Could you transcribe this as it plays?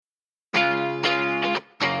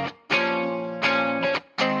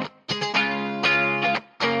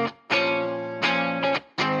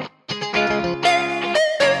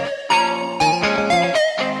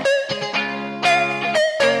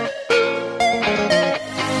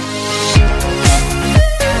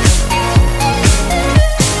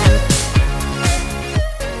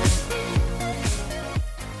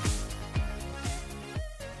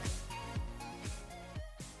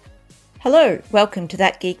Hello, welcome to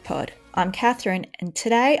That Geek Pod. I'm Catherine, and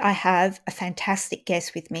today I have a fantastic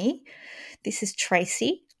guest with me. This is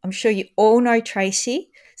Tracy. I'm sure you all know Tracy.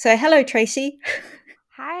 So, hello, Tracy.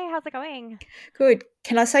 Hi, how's it going? Good.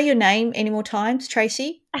 Can I say your name any more times?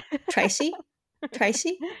 Tracy? Tracy?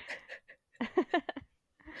 Tracy?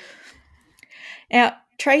 Now,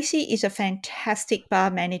 Tracy is a fantastic bar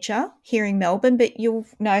manager here in Melbourne, but you'll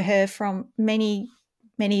know her from many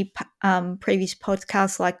previous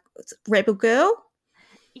podcasts like Rebel Girl.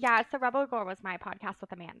 Yeah, so Rebel Girl was my podcast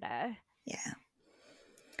with Amanda. Yeah.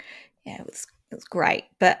 Yeah, it was great.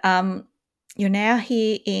 But you're now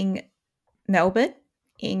here in Melbourne,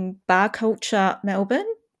 in bar culture Melbourne,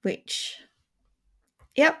 which,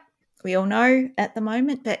 yep, we all know at the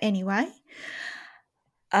moment. But anyway,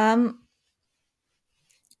 so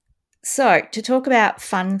to talk about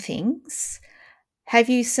fun things, have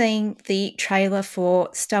you seen the trailer for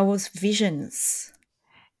Star Wars Visions?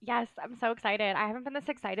 Yes, I'm so excited. I haven't been this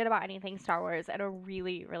excited about anything Star Wars in a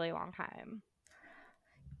really, really long time.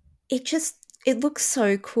 It looks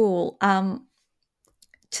so cool.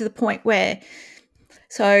 To the point where,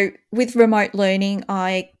 so with remote learning,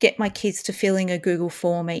 I get my kids to fill in a Google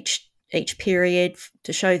form each period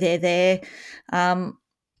to show they're there,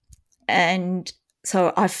 and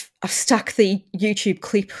so I've stuck the YouTube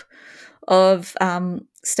clip of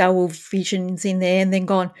Star Wars Visions in there, and then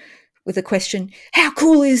gone with a question: "How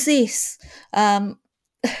cool is this?" Um,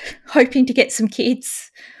 hoping to get some kids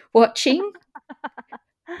watching.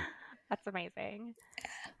 That's amazing.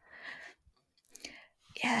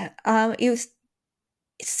 Yeah, it's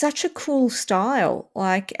such a cool style,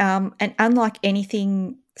 like and unlike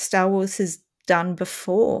anything Star Wars has done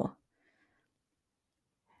before.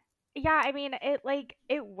 Yeah, I mean,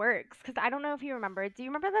 it works because I don't know if you remember. Do you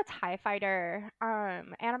remember the TIE Fighter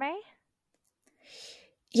anime?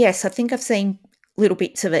 Yes, I think I've seen little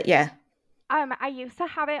bits of it. Yeah, I used to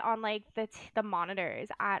have it on like the monitors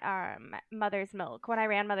at Mother's Milk. When I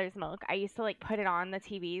ran Mother's Milk, I used to like put it on the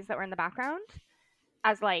TVs that were in the background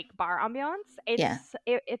as like bar ambiance. yeah,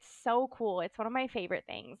 It's so cool. It's one of my favorite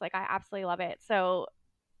things. Like I absolutely love it. So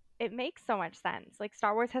it makes so much sense. Like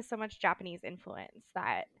Star Wars has so much Japanese influence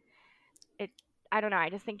that it I don't know, I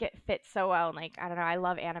just think it fits so well, and like I don't know, I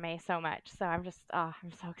love anime so much. So I'm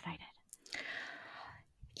so excited.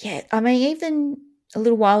 yeah. I mean, even a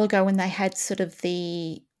little while ago when they had sort of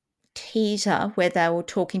the teaser where they were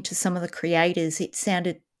talking to some of the creators, it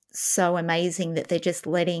sounded so amazing that they're just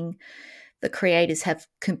letting the creators have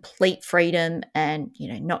complete freedom and,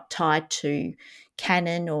 not tied to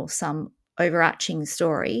canon or some overarching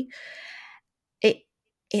story. It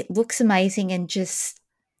it looks amazing and just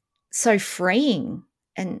so freeing,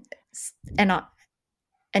 and and I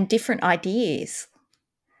and different ideas.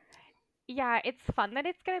 Yeah, it's fun that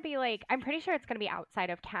it's gonna be like I'm pretty sure it's gonna be outside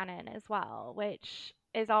of canon as well, which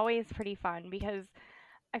is always pretty fun because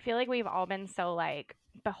I feel like we've all been so like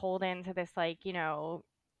beholden to this like,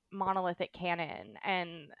 monolithic canon,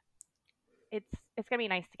 and it's gonna be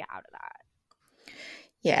nice to get out of that.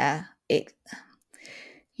 Yeah,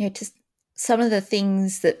 just some of the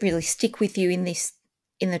things that really stick with you in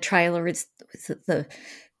the trailer is the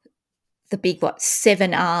big what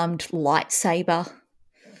 7-armed lightsaber,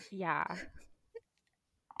 Yeah.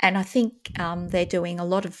 and I think they're doing a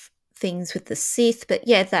lot of things with the Sith. But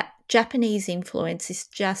yeah, that Japanese influence is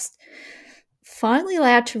just finally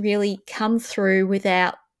allowed to really come through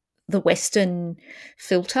without the Western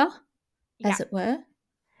filter, as Yes. it were.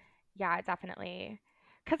 Yeah, definitely.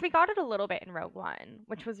 Because we got it a little bit in Rogue One,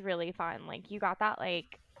 which was really fun. Like, you got that,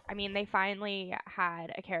 like, I mean, they finally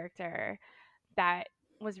had a character that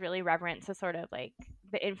was really reverent to sort of like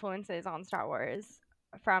the influences on Star Wars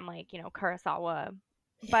from, like, Kurosawa.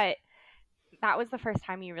 Yeah, But that was the first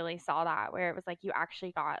time you really saw that, where it was like you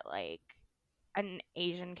actually got, like, an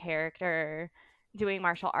Asian character doing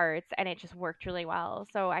martial arts, and it just worked really well.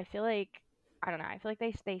 So I feel like, I don't know, I feel like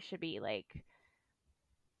they should be, like,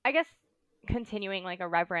 I guess continuing like a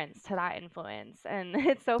reverence to that influence. And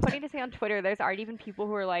it's so funny to see on Twitter there's already even people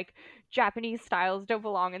who are like Japanese styles don't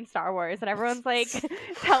belong in Star Wars, and everyone's like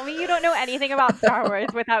tell me you don't know anything about Star Wars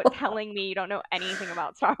without telling me you don't know anything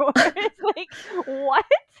about Star Wars. Like what?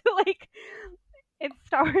 Like it's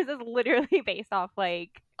Star Wars is literally based off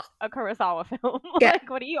like a Kurosawa film. yeah. Like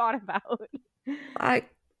what are you on about? I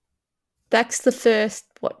That's the first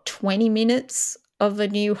 20 minutes of A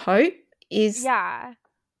New Hope is Yeah,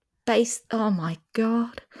 based. Oh my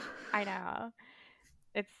god. I know.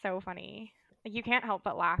 It's so funny. Like you can't help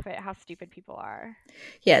but laugh at how stupid people are.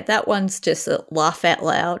 Yeah, that one's just a laugh out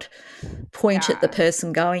loud, point at the Yeah.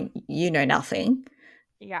 person going, you know nothing.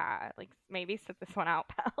 Yeah, like maybe sit this one out,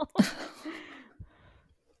 pal.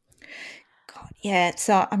 Yeah,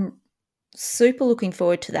 so I'm super looking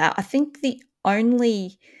forward to that. I think the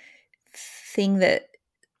only thing that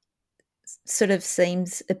sort of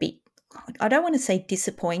seems a bit, I don't want to say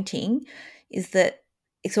disappointing, is that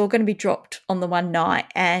it's all going to be dropped on the one night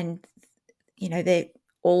and, they're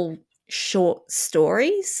all short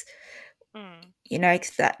stories. Mm.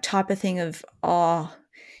 It's that type of thing of,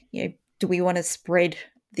 do we want to spread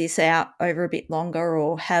this out over a bit longer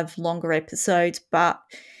or have longer episodes? But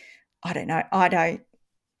I don't know.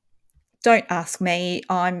 Don't ask me.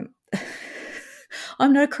 I'm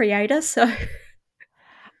not a creator, so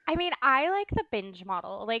I mean, I like the binge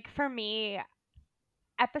model. Like for me,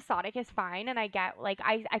 episodic is fine, and I get like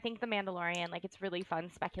I think The Mandalorian, like it's really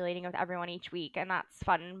fun speculating with everyone each week, and that's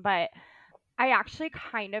fun, but I actually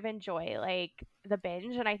kind of enjoy like the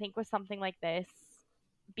binge, and I think with something like this,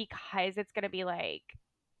 because it's going to be like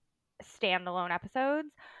standalone episodes,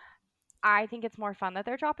 I think it's more fun that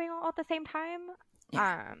they're dropping all at the same time.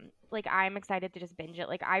 yeah, Like I'm excited to just binge it.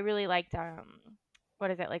 Like I really liked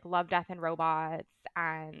what is it? Like Love, Death and Robots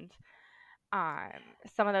and um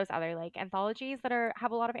some of those other like anthologies that are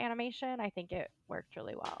have a lot of animation. I think it worked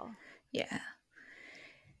really well. yeah,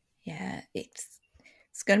 yeah.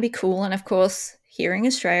 It's going to be cool, and of course, here in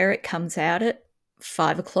Australia, it comes out at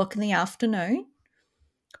 5 o'clock in the afternoon.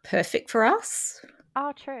 Perfect for us.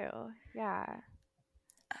 Oh, true. Yeah.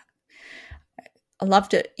 I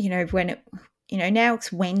loved it. When it, now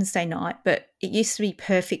it's Wednesday night, but it used to be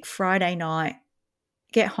perfect Friday night.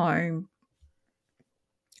 Get home.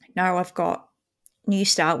 No, I've got new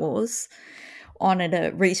Star Wars on at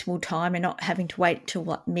a reasonable time and not having to wait till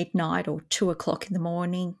what midnight or 2 o'clock in the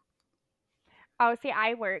morning. Oh, see,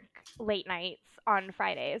 I work late nights on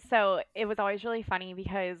Fridays, so it was always really funny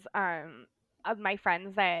because of my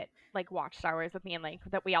friends that like watch Star Wars with me and like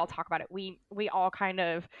that we all talk about it. We all kind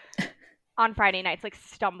of on Friday nights like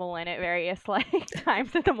stumble in at various like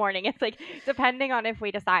times in the morning. It's like depending on if we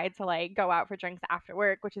decide to like go out for drinks after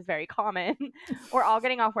work, which is very common, we're all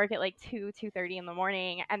getting off work at like 2:30 in the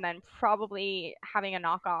morning and then probably having a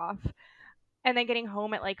knockoff and then getting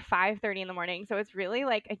home at like 5:30 in the morning. So it's really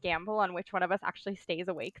like a gamble on which one of us actually stays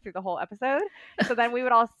awake through the whole episode. So then we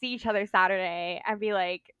would all see each other Saturday and be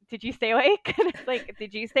like, "Did you stay awake?" And it's like,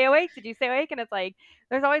 "Did you stay awake? Did you stay awake?" And it's like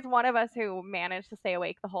there's always one of us who managed to stay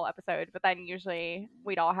awake the whole episode, but then usually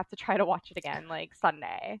we'd all have to try to watch it again like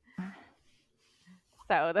Sunday.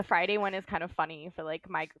 So the Friday one is kind of funny for like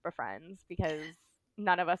my group of friends because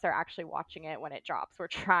none of us are actually watching it when it drops. We're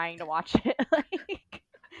trying to watch it like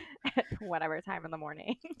at whatever time in the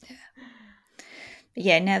morning. But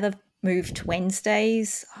yeah, now they've moved to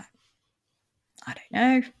Wednesdays. I don't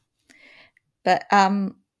know, but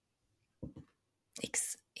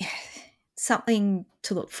it's something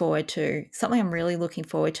to look forward to. Something I'm really looking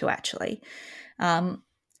forward to, actually.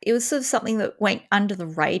 It was sort of something that went under the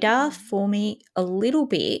radar for me a little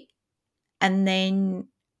bit, and then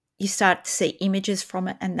you start to see images from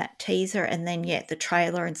it and that teaser, and then the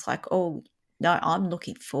trailer, and it's like, oh no, I'm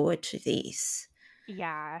looking forward to this.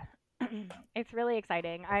 Yeah. It's really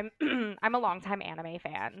exciting. I'm I'm a longtime anime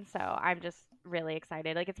fan, so I'm just really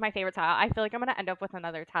excited. Like it's my favorite style. I feel like I'm gonna end up with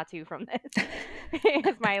another tattoo from this.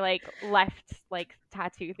 It's my like left like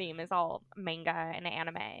tattoo theme is all manga and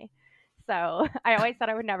anime. So I always thought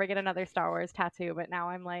I would never get another Star Wars tattoo, but now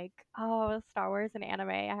I'm like, oh, Star Wars and anime.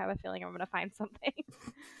 I have a feeling I'm gonna find something.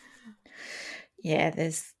 Yeah,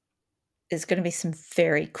 there's going to be some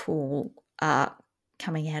very cool art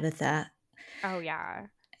coming out of that. Oh yeah.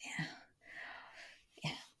 Yeah,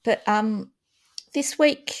 yeah. But this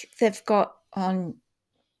week they've got on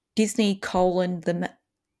Disney the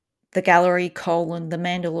Gallery the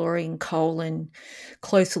Mandalorian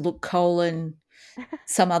Closer Look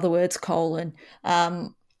some other words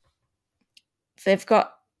they've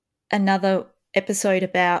got another episode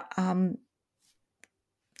about the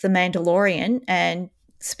Mandalorian and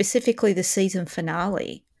specifically the season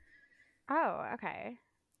finale. Oh, okay.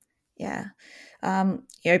 Yeah,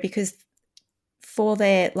 because for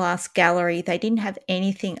their last gallery, they didn't have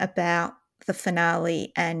anything about the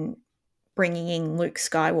finale and bringing in Luke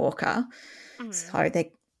Skywalker. Mhm. So they're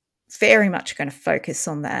very much going to focus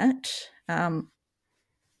on that.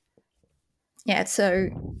 Yeah, so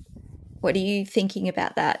what are you thinking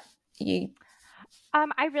about that? You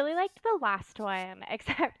I really liked the last one,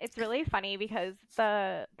 except it's really funny because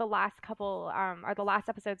the last couple or the last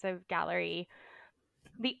episodes of Gallery,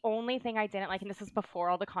 the only thing I didn't like, and this is before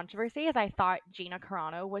all the controversy, is I thought Gina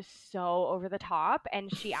Carano was so over the top,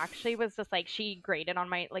 and she actually was just like she grated on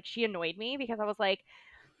my like she annoyed me because I was like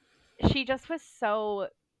she just was so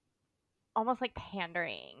almost like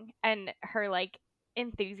pandering, and her like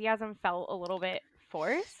enthusiasm felt a little bit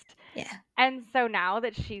forced. Yeah. And so now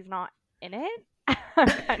that she's not in it, I'm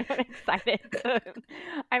kind of excited to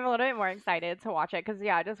I'm a little bit more excited to watch it because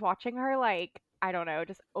yeah, just watching her like I don't know,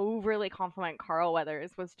 just overly compliment Carl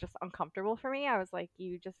Weathers was just uncomfortable for me. I was like,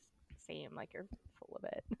 you just seem like you're full of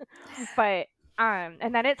it. But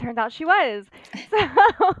and then it turns out she was. So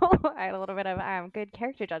I had a little bit of good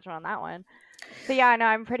character judgment on that one. So yeah, no,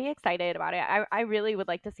 I'm pretty excited about it. I really would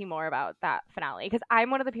like to see more about that finale because I'm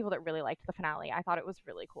one of the people that really liked the finale. I thought it was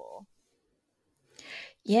really cool.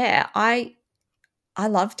 Yeah, I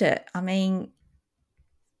loved it. I mean,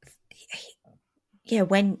 yeah,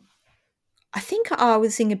 when I think I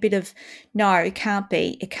was in a bit of no, it can't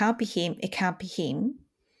be him, it can't be him.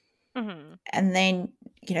 Hmm. And then,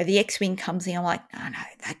 the X-Wing comes in, I'm like, no, no,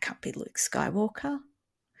 that can't be Luke Skywalker.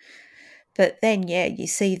 But then, yeah, you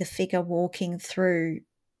see the figure walking through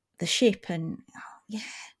the ship and, yeah,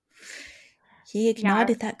 he Yeah,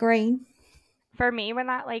 ignited that green. for me when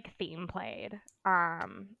that like theme played,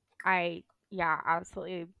 I yeah,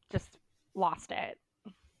 absolutely just lost it.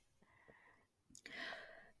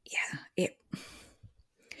 Yeah, it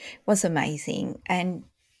was amazing. And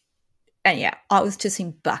yeah, I was just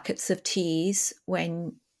in buckets of tears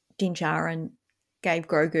when Din Djarin gave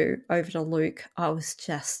Grogu over to Luke. I was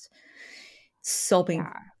just sobbing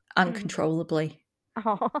Yeah. uncontrollably.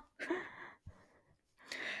 Oh.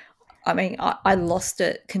 I mean, I lost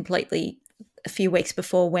it completely a few weeks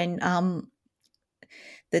before when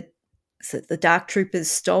the the Dark Troopers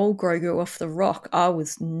stole Grogu off the rock. I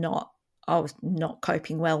was not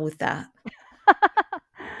coping well with that.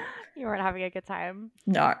 You weren't having a good time.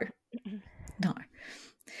 No, no.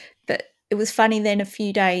 But it was funny then a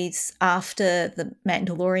few days after the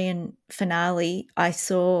Mandalorian finale, I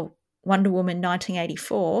saw Wonder Woman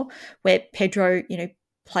 1984, where Pedro,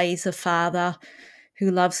 plays a father who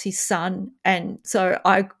loves his son. And so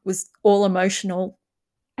I was all emotional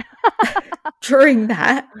during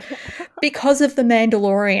that because of the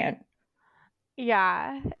Mandalorian.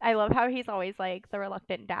 Yeah, I love how he's always like the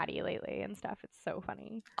reluctant daddy lately and stuff. It's so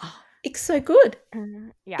funny. Oh, it's so good.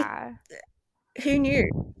 It, Yeah. who knew?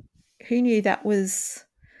 Who knew that was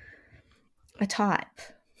a type?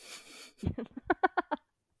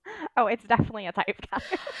 Oh, it's definitely a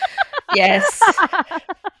typecast. Yes.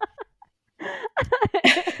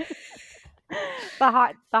 The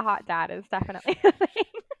hot dad is definitely a thing.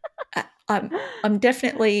 I'm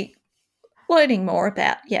definitely learning more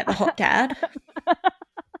about the hot dad.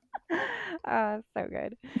 So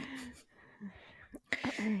good.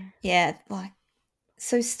 Yeah, like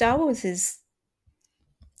so Star Wars is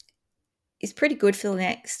pretty good for the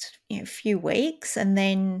next few weeks, and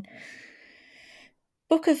then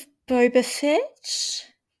Book of Boba Fett,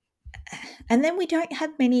 and then we don't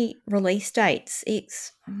have many release dates.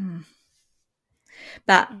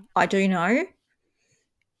 But I do know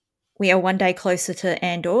we are one day closer to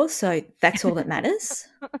Andor, so that's all that matters.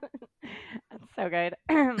 That's so good.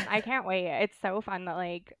 I can't wait. It's so fun that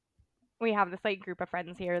like we have this like group of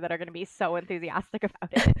friends here that are going to be so enthusiastic about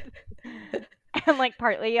it. And like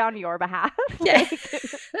partly on your behalf. Yeah.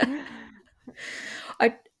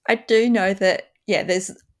 I do know that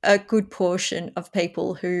there's a good portion of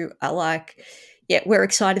people who are like, yeah, we're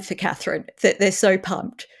excited for Catherine. That they're so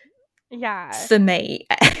pumped Yeah. for me.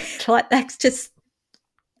 Like that's just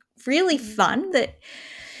really fun that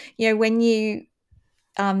when you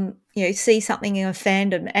see something in a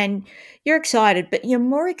fandom and you're excited, but you're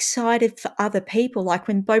more excited for other people. Like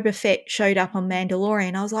when Boba Fett showed up on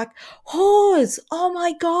Mandalorian, I was like, Hawes, oh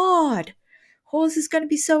my God, Hawes is going to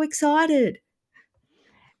be so excited.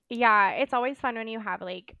 Yeah, it's always fun when you have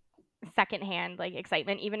like secondhand like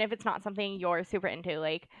excitement, even if it's not something you're super into.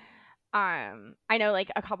 Like, I know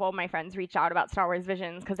like a couple of my friends reached out about Star Wars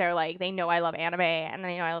Visions because they're like they know I love anime and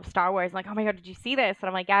they know I love Star Wars. And like, oh my god, did you see this? And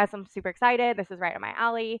I'm like, yes, I'm super excited. This is right up my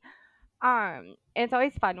alley. It's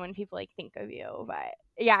always fun when people like think of you. But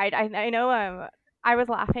yeah, I know. I was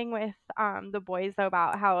laughing with the boys though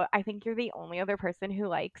about how I think you're the only other person who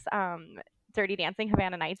likes Dirty Dancing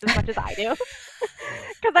Havana Nights as much as I do.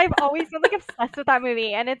 Because I've always been like obsessed with that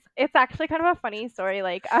movie, and it's actually kind of a funny story.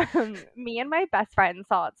 Like, me and my best friend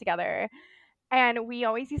saw it together, and we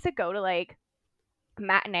always used to go to like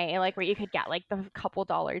matinee, like where you could get like the couple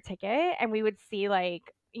dollar ticket, and we would see like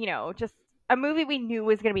just a movie we knew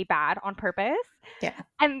was gonna be bad on purpose. Yeah.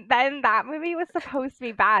 And then that movie was supposed to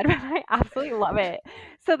be bad, but I absolutely love it.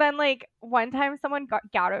 So then, like, one time someone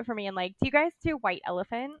got it for me and, like, do you guys do White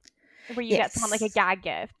Elephant? Where you get someone like a Yes. gag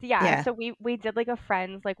gift. Yeah. Yeah. So we did like a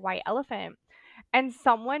friend's like White Elephant. and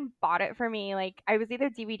someone bought it for me. Like, I was either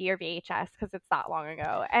DVD or VHS because it's that long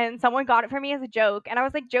ago. And someone got it for me as a joke. And I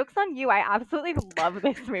was like, joke's on you. I absolutely love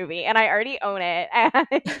this movie and I already own it.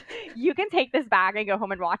 And you can take this back and go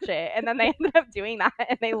home and watch it. And then they ended up doing that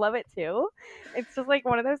and they love it too. It's just like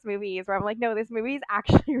one of those movies where I'm like, no, this movie is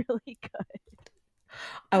actually really good.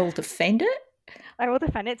 I will defend it. I will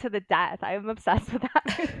defend it to the death. I am obsessed with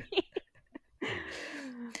that movie.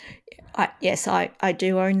 Yes, I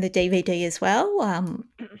do own the DVD as well.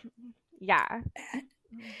 Yeah.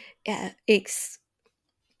 Yeah,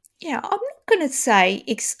 I'm not going to say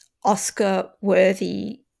it's Oscar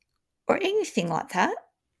worthy or anything like that.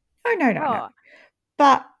 No. Oh,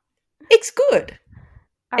 But it's good.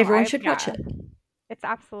 Everyone I should watch yeah. it. It's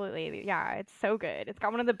absolutely, yeah, it's so good. It's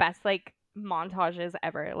got one of the best like montages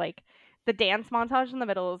ever. Like the dance montage in the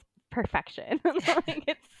middle is perfection. Like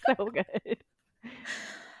it's so good.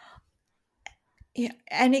 Yeah,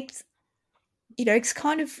 and it's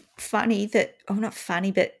kind of funny that, oh, not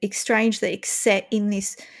funny, but it's strange that it's set in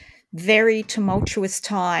this very tumultuous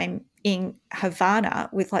time in Havana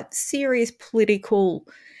with like serious political,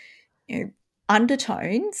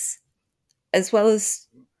 undertones, as well as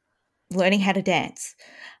learning how to dance.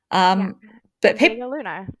 Yeah. But And Diego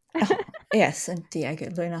Luna. oh, yes, and Diego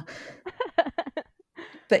Luna.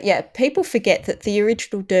 But yeah, people forget that the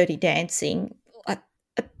original Dirty Dancing,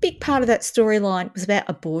 a big part of that storyline was about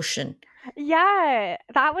abortion. Yeah,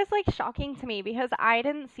 that was like shocking to me because I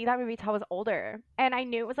didn't see that movie till I was older. And I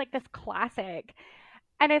knew it was like this classic.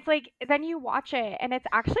 And it's like then you watch it and it's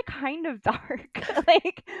actually kind of dark.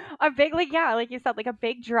 Like a big like yeah, like you said, like a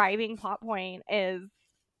big driving plot point is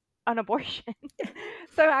an abortion.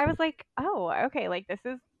 So I was like, "Oh, okay, like this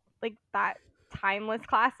is like that timeless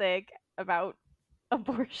classic about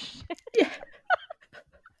abortion." Yeah.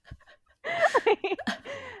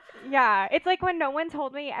 Yeah, it's like when no one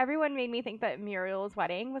told me, everyone made me think that Muriel's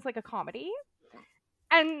Wedding was like a comedy.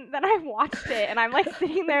 And then I watched it and I'm like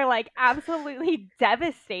sitting there like absolutely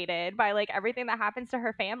devastated by like everything that happens to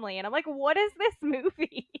her family and I'm like, "What is this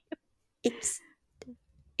movie?" It's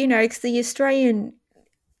it's the Australian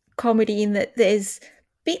comedy in that there's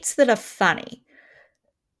bits that are funny,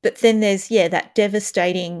 but then there's that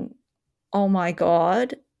devastating, oh my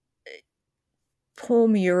god, poor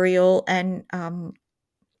Muriel and oh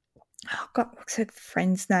god, what's her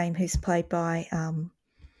friend's name who's played by oh,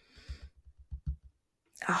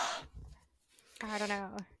 I don't know.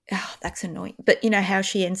 that's annoying. But you know how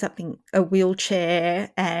she ends up in a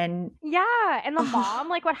wheelchair and Yeah, and the oh mom,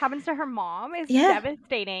 like what happens to her mom is yeah.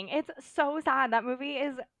 devastating. It's so sad. That movie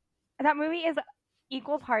is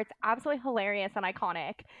equal parts absolutely hilarious and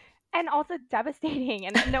iconic and also devastating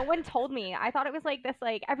and no one told me. I thought it was like this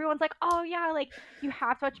like everyone's like, "Oh yeah, like you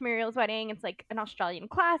have to watch Muriel's Wedding. It's like an Australian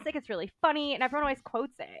classic. It's really funny." And everyone always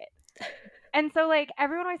quotes it. And so like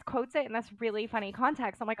everyone always quotes it in this really funny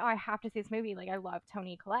context. I'm like, "Oh, I have to see this movie. Like I love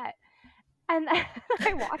Toni Collette." And then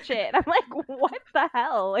I watch it and I'm like, "What the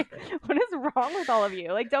hell? Like what is wrong with all of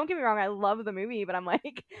you?" Like don't get me wrong, I love the movie, but I'm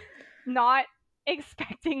like not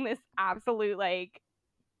expecting this absolute like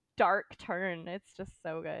dark turn. It's just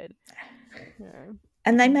so good. Yeah.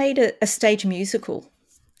 And they made a stage musical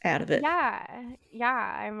out of it. Yeah,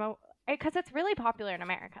 because it's really popular in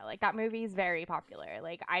America. Like that movie is very popular.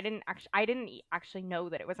 Like I didn't actually know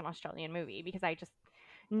that it was an Australian movie because I just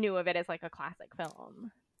knew of it as like a classic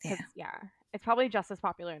film. Yeah. Because yeah, it's probably just as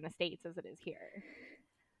popular in the States as it is here.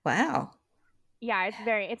 Wow. Yeah,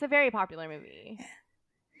 it's a very popular movie.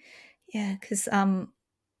 Yeah, because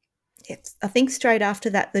I think straight after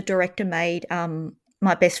that, the director made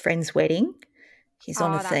My Best Friend's Wedding. He's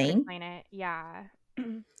on a Oh, that could theme. explain it. Yeah.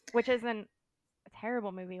 Which isn't a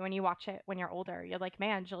terrible movie when you watch it when you're older. You're like,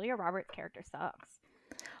 man, Julia Roberts' character sucks.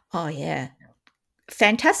 Oh yeah,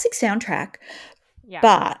 fantastic soundtrack. Yeah.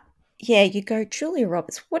 But yeah, you go, Julia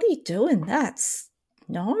Roberts, what are you doing? That's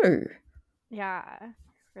no. Yeah.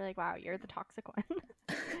 You're like, wow, you're the toxic one.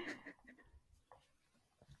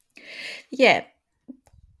 Yeah,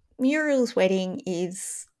 Muriel's Wedding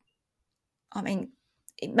is, I mean,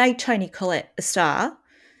 it made Toni Collette a star.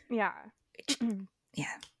 Yeah.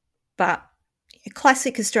 Yeah, but a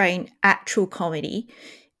classic Australian actual comedy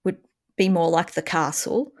would be more like The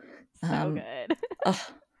Castle. So good. Oh,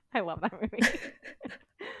 I love that movie.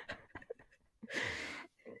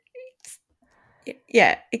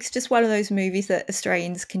 yeah, it's just one of those movies that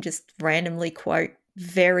Australians can just randomly quote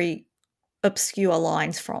very obscure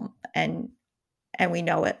lines from, and we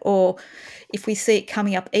know it. Or if we see it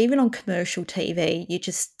coming up even on commercial TV, you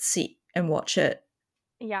just sit and watch it.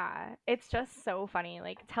 Yeah. It's just so funny.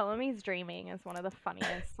 Like, Tell 'Em He's Dreaming is one of the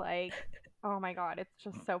funniest, like, Oh my god, it's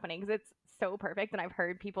just so funny because it's so perfect, and I've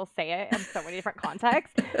heard people say it in so many different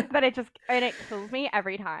contexts that it kills me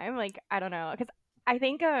every time. Like I don't know, because I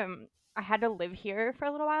think I had to live here for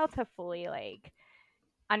a little while to fully like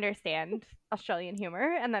understand Australian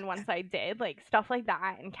humor, and then once I did, like stuff like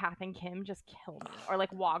that and Kath and Kim just kill me. Or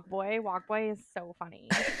like Wog Boy. Wog Boy is so funny.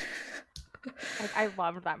 Like I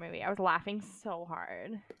loved that movie. I was laughing so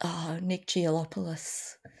hard. Oh, Nick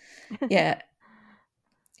Giolopoulos. Yeah.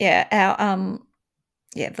 Yeah. Our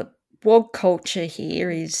the wog culture here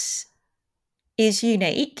is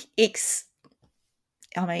unique.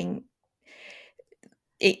 I mean,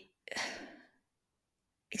 it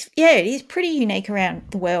it is pretty unique around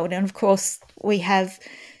the world. And of course, we have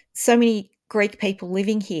so many Greek people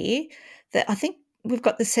living here that I think we've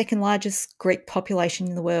got the second largest Greek population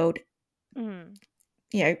in the world. Mm.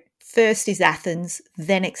 First is Athens,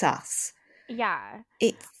 then it's us. Yeah.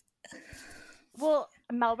 It's Well,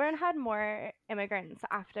 Melbourne had more immigrants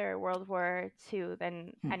after World War II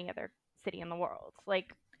than mm, any other city in the world.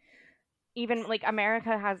 Like even like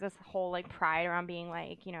America has this whole like pride around being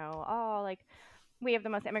like, oh, like we have the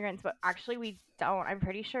most immigrants, but actually we don't. I'm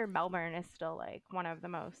pretty sure Melbourne is still like one of the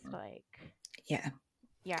most like yeah,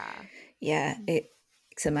 yeah. yeah,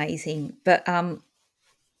 it's amazing. But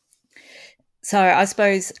so I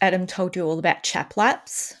suppose Adam told you all about chap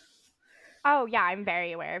laps. Oh yeah, I'm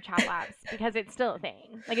very aware of chat labs because it's still a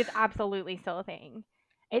thing. Like it's absolutely still a thing.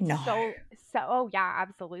 It's No, so oh yeah,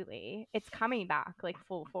 absolutely. It's coming back like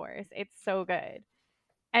full force. It's so good.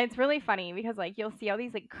 And it's really funny because like you'll see all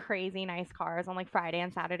these like crazy nice cars on like Friday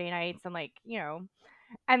and Saturday nights and like,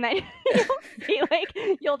 and then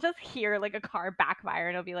you'll just hear like a car backfire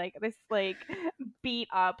and it'll be like this like beat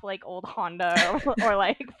up like old Honda or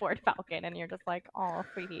like Ford Falcon and you're just like, "Oh,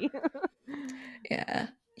 sweetie." yeah,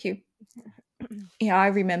 you, I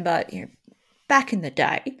remember, back in the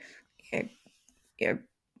day, you know, you know,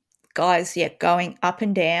 guys, going up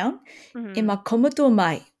and down in my Mhm. Commodore,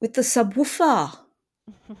 mate, with the subwoofer.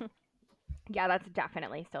 Yeah, that's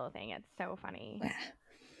definitely still a thing. It's so funny. Yeah.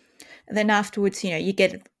 And then afterwards, you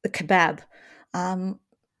get the kebab, um,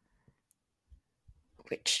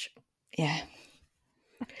 which, yeah.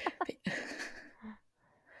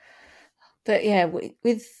 But yeah,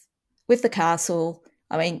 with the castle,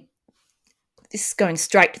 I mean, this is going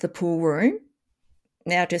straight to the pool room.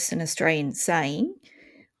 Now, just an Australian saying,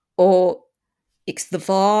 or it's the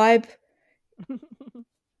vibe.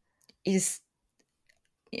 Is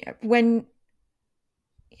when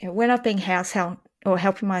when I've been house help or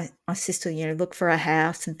helping my sister, look for a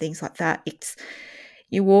house and things like that. It's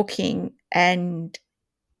you're walking and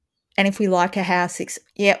if we like a house, it's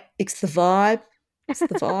the vibe. It's the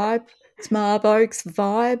vibe. It's Marbo. It's the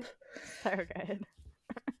vibe. So good.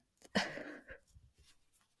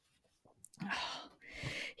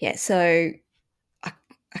 Yeah, so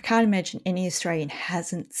I can't imagine any Australian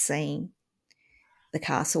hasn't seen the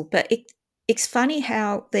castle. But it's funny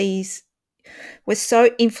how we're so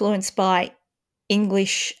influenced by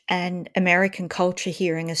English and American culture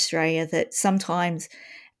here in Australia that sometimes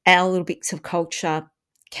our little bits of culture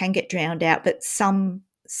can get drowned out, but some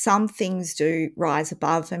things do rise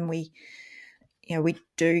above, and we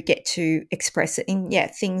do get to express it in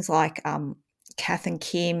things like Kath and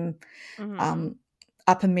Kim, Mhm. um,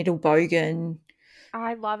 Upper Middle Bogan.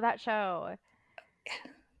 I love that show.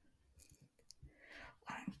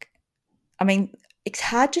 I mean, it's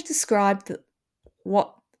hard to describe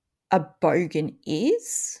what a bogan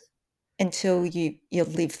is until you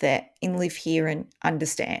live there and live here and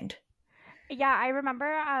understand. Yeah, I remember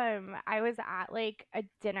I was at like a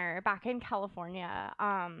dinner back in California.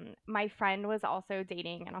 My friend was also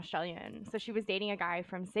dating an Australian. So she was dating a guy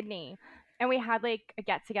from Sydney. And we had like a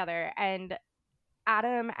get together and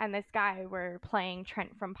Adam and this guy were playing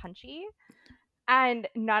Trent from Punchy. And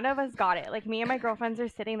none of us got it. Like me and my girlfriends are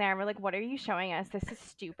sitting there and we're like, what are you showing us? This is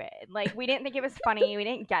stupid. Like we didn't think it was funny. We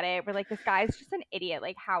didn't get it. We're like, this guy's just an idiot.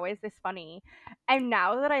 Like, how is this funny? And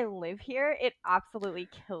now that I live here, it absolutely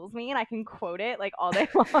kills me and I can quote it like all day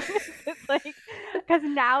long. It's like because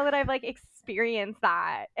now that I've like experienced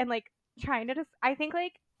that and like trying to just I think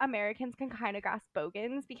like Americans can kind of grasp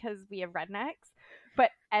bogans because we have rednecks. But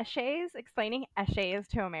eshays, explaining eshays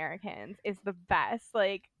to Americans is the best.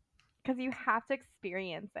 Like because you have to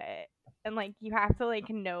experience it and like you have to like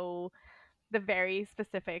know the very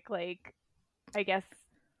specific like I guess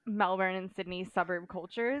Melbourne and Sydney suburb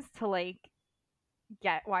cultures to like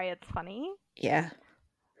get why it's funny. Yeah,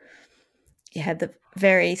 the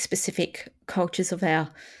very specific cultures of our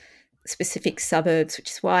specific suburbs, which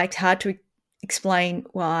is why it's hard to explain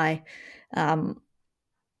why um,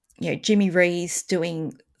 Jimmy Ree's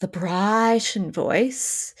doing the Brighton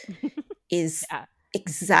voice is Yeah.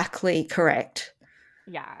 exactly correct.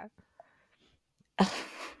 Yeah.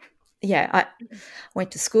 Yeah, I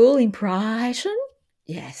went to school in Brighton.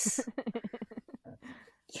 Yes,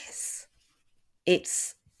 yes,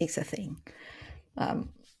 it's a thing. Um,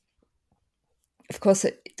 of course,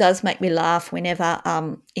 it does make me laugh whenever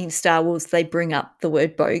in Star Wars they bring up the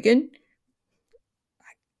word bogan.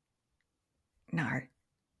 No,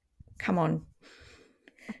 come on,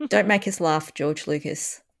 don't make us laugh, George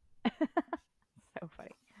Lucas. So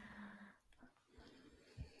funny.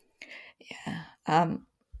 Yeah.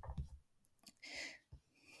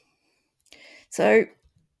 So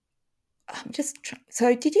I'm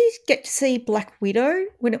so did you get to see Black Widow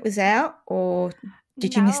when it was out, or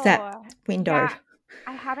did you miss that No. window? Yeah,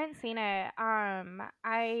 I haven't seen it.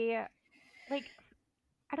 I like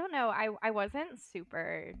I don't know. I wasn't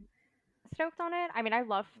super stoked on it. I mean, I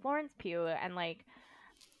love Florence Pugh and like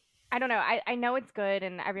I don't know. I know it's good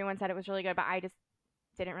and everyone said it was really good, but I just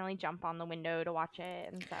didn't really jump on the window to watch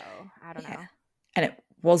it, and so I don't Yeah, know. and it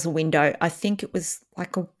was a window. I think it was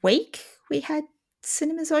like a week we had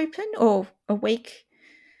cinemas open, or a week.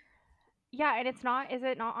 Yeah, and it's not. Is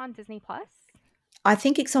it not on Disney Plus? I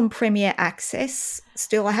think it's on Premier Access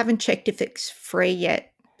still. I haven't checked if it's free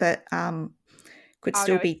yet, but could Oh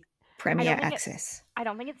still no, it's. be I Premier don't think it. Access. I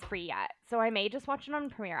don't think it's free yet, so I may just watch it on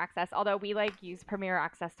Premier Access. Although we like use Premier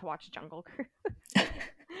Access to watch Jungle Cruise.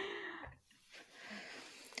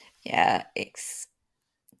 Yeah, it's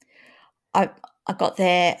I I got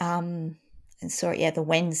there and saw it, yeah, the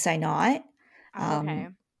Wednesday night. Oh, okay.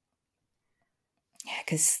 Yeah,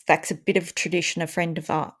 because that's a bit of tradition a friend of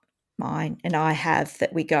mine and I have,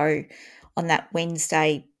 that we go on that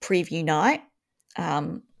Wednesday preview night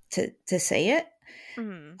to see it.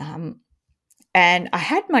 Hmm. Um, and I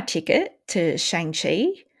had my ticket to Shang-Chi,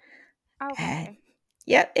 and Okay.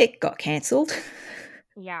 yeah, it got cancelled.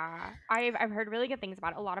 Yeah, I've heard really good things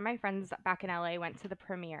about it. A lot of my friends back in LA went to the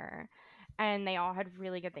premiere, and they all had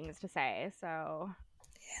really good things to say. So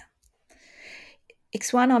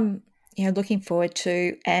It's one I'm looking forward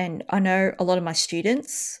to, and I know a lot of my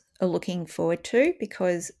students are looking forward to,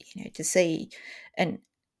 because to see an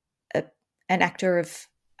a, an actor of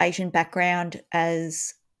Asian background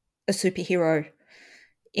as a superhero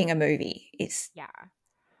in a movie yeah,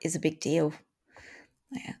 is a big deal.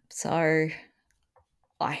 Yeah. So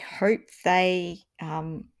I hope they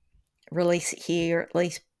release it here, at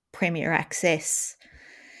least Premier Access.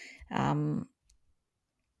 Um,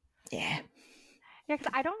 yeah, yeah. Because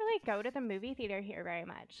I don't really go to the movie theater here very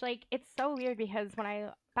much. Like it's so weird because when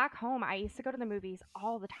I back home, I used to go to the movies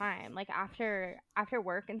all the time. Like after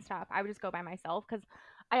work and stuff, I would just go by myself because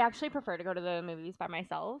I actually prefer to go to the movies by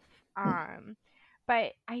myself.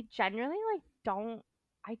 But I generally like don't.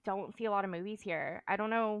 I don't see a lot of movies here. I don't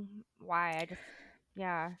know why. I just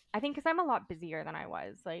yeah. I think because I'm a lot busier than I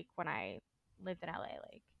was like when I lived in LA.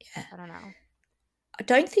 Like yeah. I don't know. I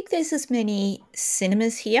don't think there's as many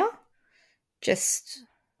cinemas here, just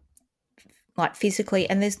like physically,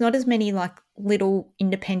 and there's not as many like little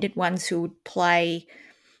independent ones who would play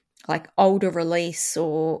like older release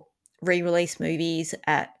or re-release movies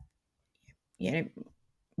at you know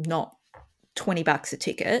not $20 a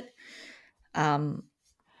ticket. um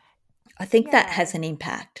I think that Yeah. has an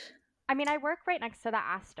impact. I mean, I work right next to the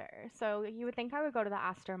Astor, so you would think I would go to the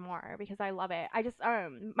Astor more because I love it. I just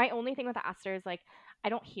my only thing with the Astor is like I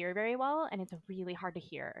don't hear very well and it's really hard to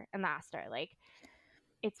hear in the Astor. Like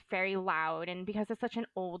it's very loud and because it's such an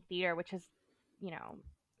old theater, which is, you know,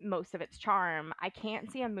 most of its charm, I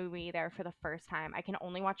can't see a movie there for the first time. I can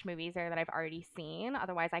only watch movies there that I've already seen,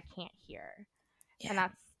 otherwise I can't hear. And Yeah,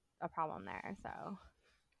 that's a problem there. So,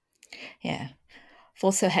 yeah. I've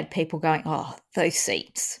also had people going, oh, those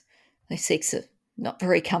seats are not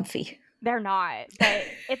very comfy. they're not, but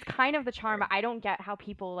it's kind of the charm. I don't get how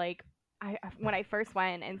people like when I first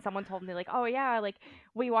went and someone told me like, "Oh yeah, like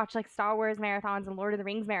we watch like Star Wars marathons and Lord of the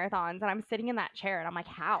Rings marathons," and I'm sitting in that chair and I'm like,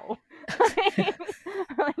 "How?"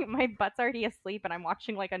 like my butt's already asleep and I'm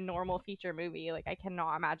watching like a normal feature movie. Like I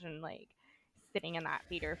cannot imagine like sitting in that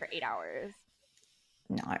theater for 8 hours.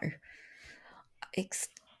 No, it's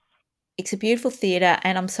it's a beautiful theatre,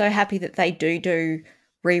 and I'm so happy that they do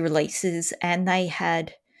re-releases, and they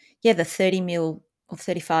had, yeah, the 30 mil or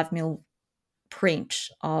 35 mil print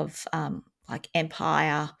of like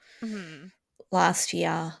Empire Hmm. last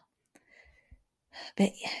year.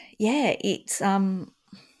 But yeah, it's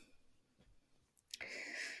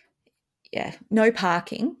yeah, no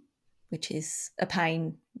parking, which is a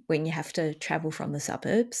pain when you have to travel from the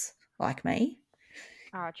suburbs like me.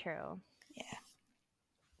 Oh, true. Yeah,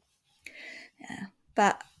 yeah.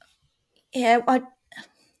 But yeah,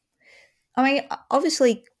 I mean,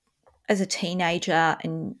 obviously as a teenager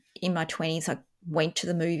and in my 20s, I went to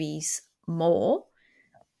the movies more.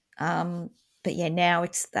 But yeah, now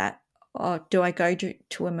it's that, oh, do I go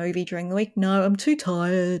to a movie during the week? No, I'm too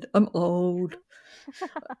tired. I'm old.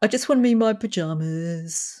 I just want to be in my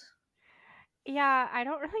pajamas. Yeah, I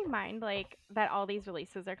don't really mind like that all these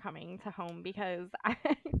releases are coming to home because I'm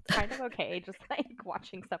kind of okay just like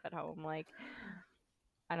watching stuff at home. Like,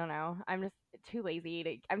 I don't know. I'm just too lazy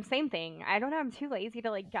to I'm same thing. I don't know, I'm too lazy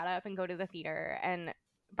to like get up and go to the theater, and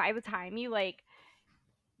by the time you like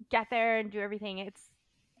get there and do everything, it's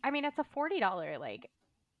a $40 like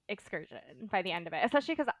excursion by the end of it.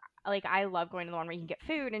 Especially cuz like I love going to the one where you can get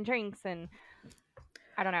food and drinks, and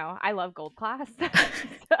I don't know. I love gold class.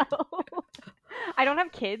 So I don't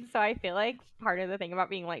have kids, so I feel like part of the thing about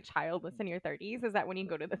being like childless in your 30s is that when you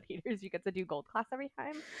go to the theaters, you get to do gold class every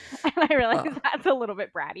time. And I realize Oh, that's a little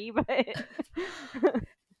bit bratty, but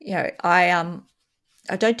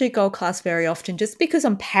I don't do gold class very often just because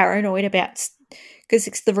I'm paranoid about, because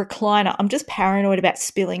it's the recliner. I'm just paranoid about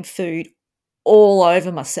spilling food all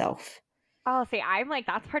over myself. oh, see, I'm like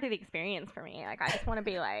that's part of the experience for me. Like I just want to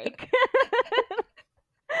be like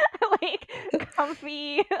like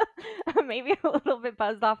comfy, maybe a little bit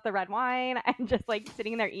buzzed off the red wine and just like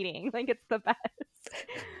sitting there eating. Like it's the best.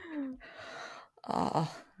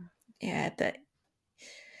 Oh, yeah, but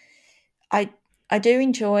I I do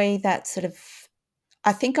enjoy that sort of.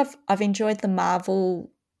 I think I've enjoyed the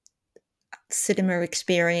Marvel cinema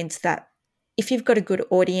experience, that if you've got a good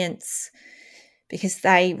audience because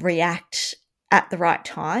they react at the right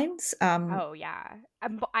times. Oh yeah.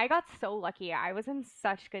 I got so lucky. I was in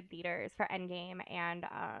such good theaters for Endgame and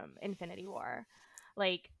Infinity War.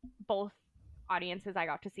 Like both audiences I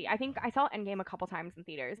got to see. I think I saw Endgame a couple times in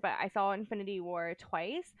theaters, but I saw Infinity War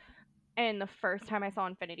twice. And the first time I saw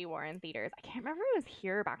Infinity War in theaters, I can't remember if it was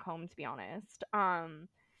here or back home to be honest.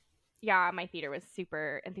 Yeah, my theater was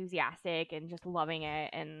super enthusiastic and just loving it,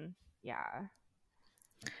 and yeah,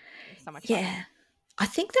 it was so much fun. Yeah, I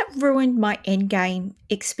think that ruined my Endgame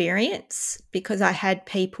experience because I had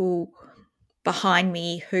people behind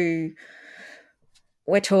me who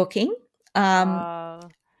were talking, um, Oh,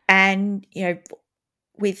 and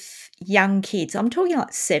with young kids. I'm talking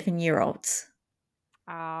like 7-year-olds,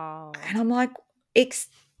 oh. and I'm like, it's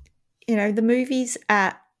the movies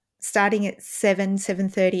at starting at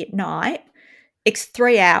 7:30 at night. It's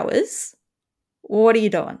 3 hours. What are you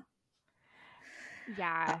doing?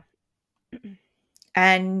 Uh, Yeah.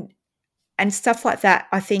 and stuff like that.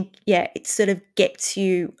 I think, yeah, it sort of gets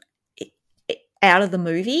you out of the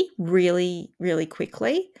movie really, really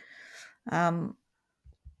quickly. Um,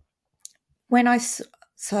 when I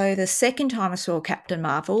so the second time I saw Captain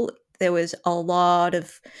Marvel, there was a lot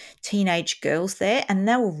of teenage girls there, and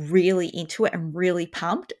they were really into it and really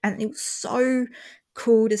pumped, and it was so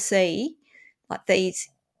cool to see like these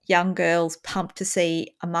young girls pumped to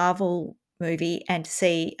see a Marvel movie and to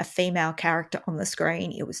see a female character on the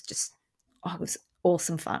screen. It was just, oh, it was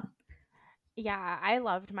awesome fun. Yeah, I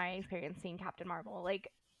loved my experience seeing Captain Marvel.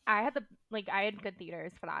 I had good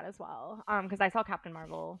theaters for that as well. Because I saw Captain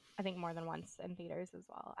Marvel I think more than once in theaters as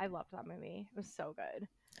well. I loved that movie. It was so good.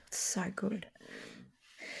 So good.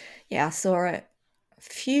 Yeah, I saw it a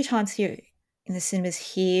few times here in the cinemas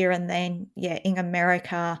here, and then, yeah, in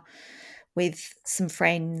America with some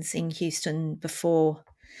friends in Houston before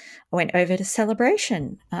I went over to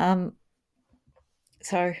Celebration.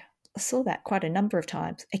 So I saw that quite a number of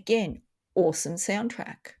times. Again, awesome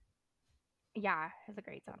soundtrack. Yeah, it's a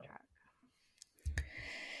great soundtrack.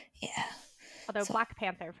 Yeah. Although So Black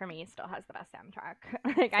Panther for me still has the best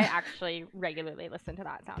soundtrack. Like I actually regularly listen to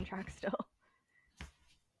that soundtrack still.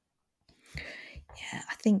 yeah,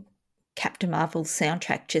 I think Captain Marvel's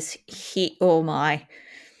soundtrack just hit all my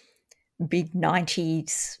big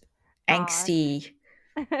 90s Ah, angsty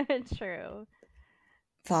true.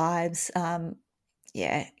 vibes.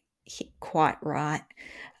 Yeah, hit quite right.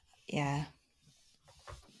 Yeah.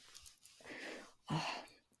 Oh,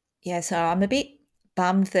 yeah, so I'm a bit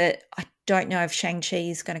bummed that I don't know if Shang-Chi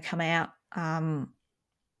is going to come out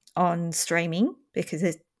on streaming, because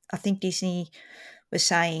I think Disney was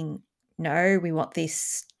saying, no, we want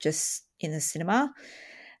this just in the cinema.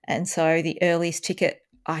 And so the earliest ticket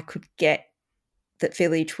I could get that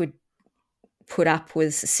Village would put up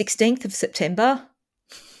was the 16th of September.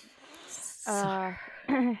 So, Uh,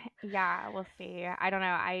 yeah, we'll see. I don't know.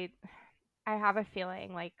 I have a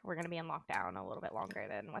feeling like we're gonna be in lockdown a little bit longer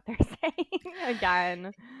than what they're saying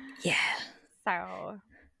again. yeah, So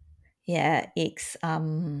yeah,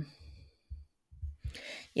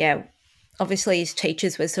 yeah, obviously as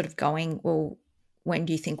teachers we're sort of going, well, when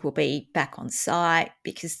do you think we'll be back on site?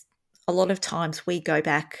 Because a lot of times we go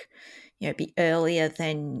back be earlier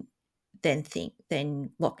than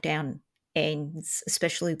lockdown ends,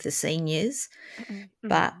 especially with the seniors.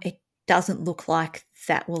 But Mhm. it doesn't look like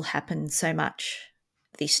that will happen so much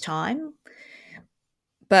this time.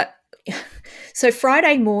 But so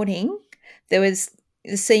Friday morning, there was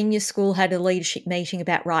the senior school had a leadership meeting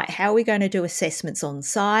about, right, how are we going to do assessments on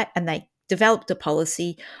site? And they developed a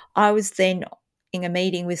policy. I was then in a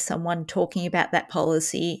meeting with someone talking about that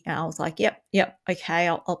policy, and I was like, yep, okay,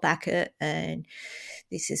 I'll back it. And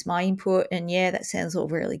this is my input. And yeah, that sounds all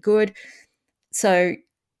really good. So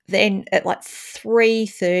then at like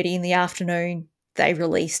 3:30 in the afternoon, they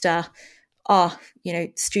released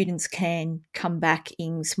students can come back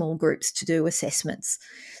in small groups to do assessments.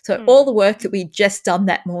 So all the Mm. work that we'd just done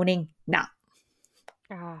that morning,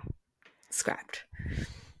 Ah. scrapped.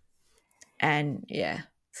 And yeah,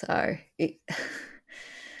 so it,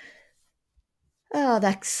 oh,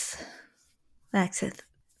 that's an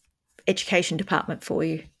education department for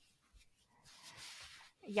you.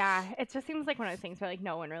 Yeah, it just seems like one of those things where like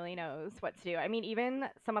no one really knows what to do. I mean, even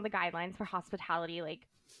some of the guidelines for hospitality, like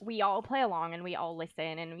we all play along and we all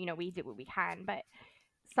listen and we do what we can, but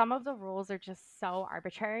some of the rules are just so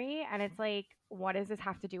arbitrary and it's like what does this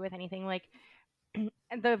have to do with anything? Like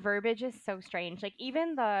the verbiage is so strange. Like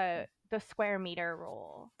even the square meter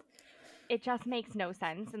rule, it just makes no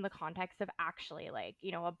sense in the context of actually like,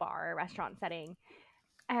 a bar or restaurant setting.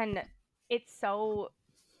 And it's so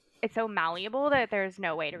it's so malleable that there's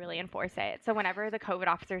no way to really enforce it. So whenever the COVID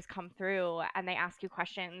officers come through and they ask you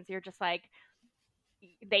questions, you're just like,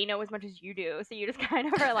 they know as much as you do. So you just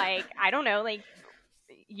kind of are like, I don't know,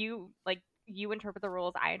 you interpret the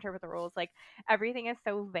rules, I interpret the rules. Like everything is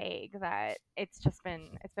so vague that it's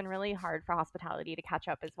been really hard for hospitality to catch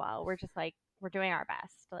up as well. We're just like we're doing our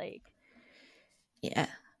best. Like Yeah.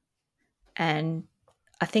 And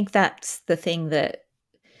I think that's the thing that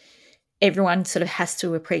everyone sort of has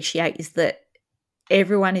to appreciate is that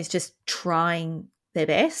everyone is just trying their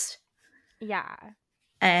best. yeah.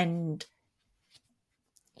 And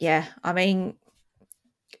yeah, I mean,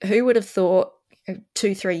 who would have thought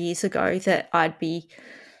 2-3 years ago that I'd be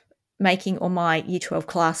making all my year 12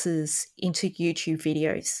 classes into YouTube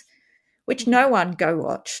videos, which no one go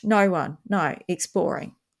watch. No one. No, it's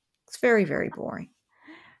boring. It's very, very boring.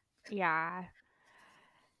 Yeah.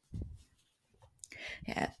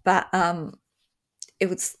 Yeah. But it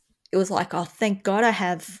was like, oh, thank God I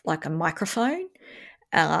have like a microphone.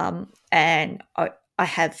 And I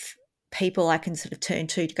have people I can sort of turn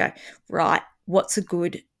to go, right, what's a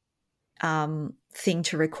good thing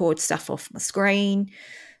to record stuff off my screen,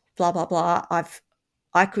 blah, blah, blah.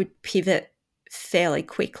 I could pivot fairly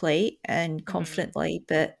quickly and Mhm. confidently,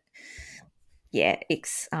 but yeah,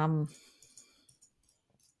 it's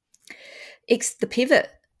the pivot.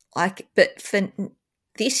 Like, but for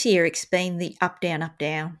this year, it's been the up, down, up,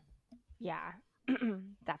 down. Yeah.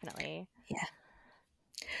 Definitely. Yeah.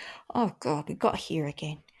 Oh God, we got here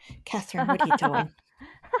again. Catherine, what are you doing?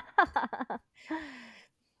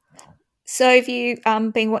 So, have you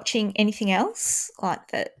been watching anything else like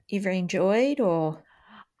that you've enjoyed, or?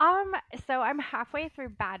 Um, so I'm halfway through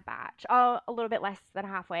Bad Batch. Oh, a little bit less than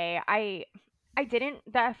halfway. I didn't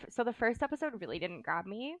so the first episode really didn't grab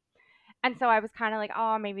me. And so I was kind of like,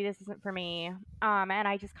 "Oh, maybe this isn't for me." And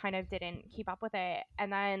I just kind of didn't keep up with it.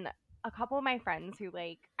 And then a couple of my friends who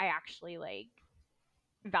like I actually like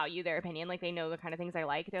value their opinion, like they know the kind of things I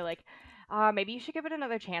like. They're like, maybe you should give it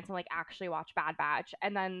another chance and like actually watch Bad Batch."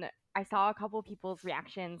 And then I saw a couple of people's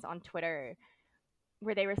reactions on Twitter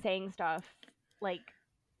where they were saying stuff like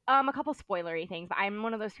a couple spoilery things, but I'm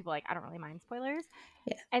one of those people like I don't really mind spoilers.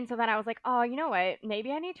 Yeah. And so then I was like, oh, you know what?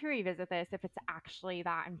 Maybe I need to revisit this if it's actually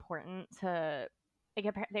that important to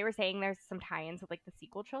like they were saying there's some tie-ins with like the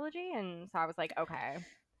sequel trilogy, and so I was like, okay.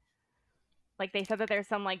 Like they said that there's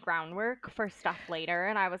some like groundwork for stuff later,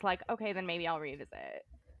 and I was like, okay, then maybe I'll revisit.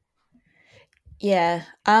 Yeah.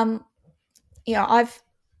 Yeah,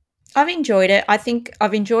 I've enjoyed it. I think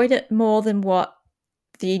I've enjoyed it more than what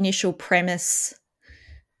the initial premise,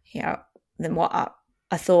 you know, than what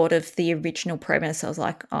I thought of the original premise. I was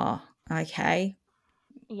like, oh, okay.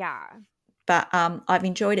 Yeah. But I've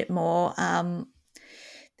enjoyed it more.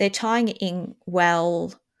 They're tying it in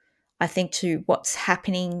well, I think, to what's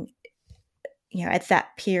happening, at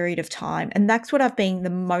that period of time. And that's what I've been the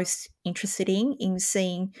most interested in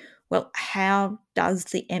seeing, well, how does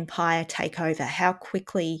the empire take over? How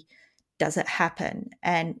quickly does it happen?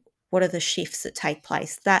 And what are the shifts that take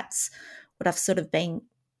place? That's what I've sort of been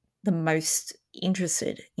the most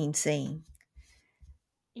interested in seeing.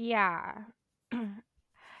 Yeah.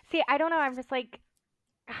 See, I don't know. I'm just like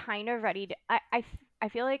kind of ready to. I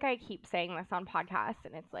feel like I keep saying this on podcasts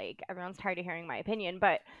and it's like everyone's tired of hearing my opinion,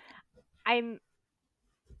 but I'm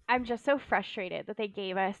I'm just so frustrated that they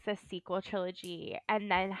gave us this sequel trilogy and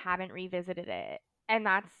then haven't revisited it. And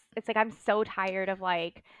it's like I'm so tired of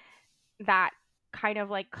like that kind of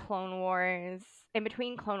like Clone Wars, in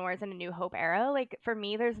between Clone Wars and A New Hope era. Like for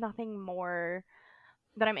me, there's nothing more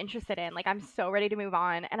that I'm interested in. Like I'm so ready to move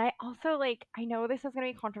on. And I also like, I know this is going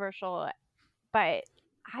to be controversial, but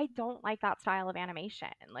I don't like that style of animation.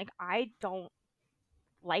 Like I don't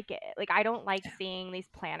like it. Like I don't like seeing these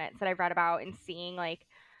planets that I've read about and seeing like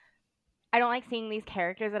I don't like seeing these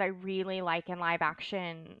characters that I really like in live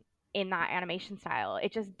action in that animation style.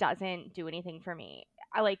 It just doesn't do anything for me.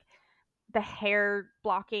 I like the hair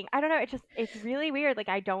blocking. I don't know. It's really weird. Like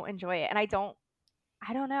I don't enjoy it, and I don't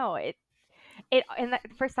know it. And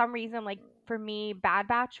for some reason, like for me, Bad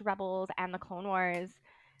Batch, Rebels, and the Clone Wars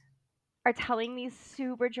are telling these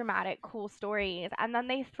super dramatic, cool stories, and then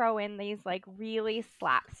they throw in these like really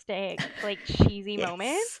slapstick, like cheesy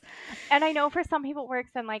moments. Yes. And I know for some people it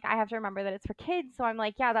works, and like I have to remember that it's for kids, so I'm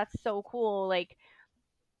like, yeah, that's so cool. Like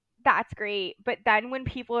that's great. But then when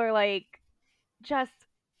people are like, just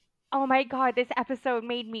oh my god, this episode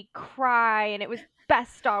made me cry and it was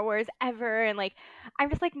best Star Wars ever and like I'm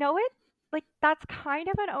just like no it like that's kind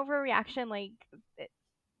of an overreaction like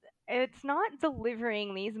it's not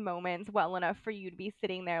delivering these moments well enough for you to be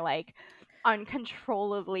sitting there like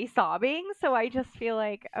uncontrollably sobbing. So I just feel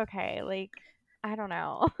like okay, like I don't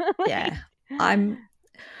know. Yeah. Like I'm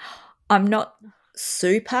I'm not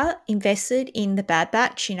super invested in the Bad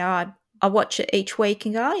Batch. I watch it each week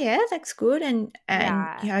and go, oh, yeah, that's good, and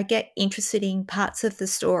yeah. I get interested in parts of the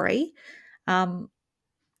story. Um,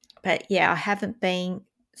 but yeah, I haven't been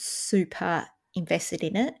super invested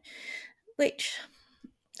in it. Which,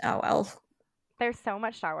 oh well, There's so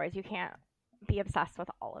much Star Wars, you can't be obsessed with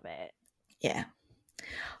all of it. yeah.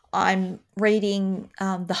 I'm reading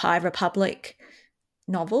the High Republic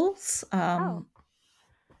novels. Oh.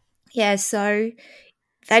 Yeah, so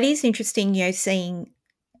that is interesting. Seeing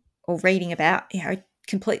or reading about a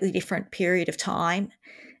completely different period of time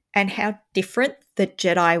and how different the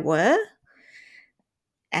Jedi were,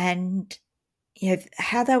 and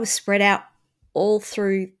how they were spread out all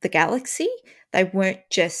through the galaxy. They weren't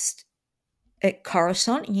just at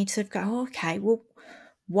Coruscant, and you'd sort of go, oh, okay, well,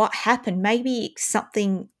 what happened? Maybe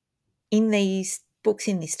something in these books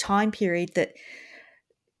in this time period that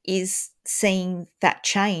is seeing that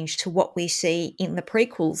change to what we see in the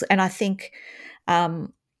prequels. And I think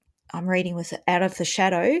I'm reading with Out of the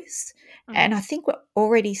Shadows, and Mhm. I think we're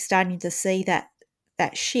already starting to see that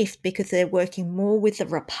shift because they're working more with the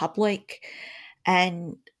Republic,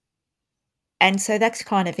 and so that's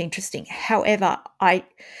kind of interesting. However, I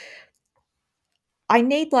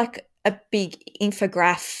need like a big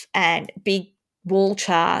infograph and big wall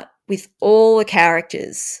chart with all the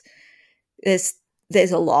characters. There's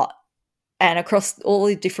a lot, and across all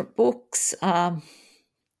the different books,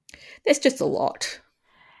 there's just a lot.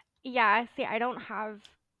 Yeah, see, I don't have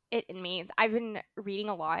it in me. I've been reading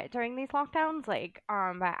a lot during these lockdowns, like,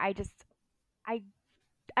 but I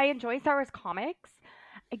I enjoy Star Wars comics.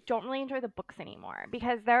 I don't really enjoy the books anymore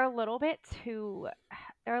because they're a little bit too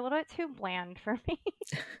bland for me.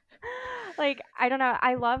 Like, I don't know.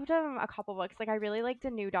 I loved a couple books. Like, I really liked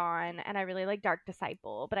A New Dawn and I really liked Dark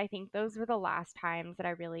Disciple, but I think those were the last times that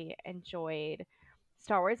I really enjoyed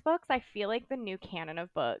Star Wars books. I feel like the new canon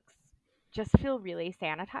of books just feel really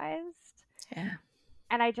sanitized, Yeah,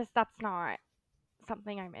 and that's not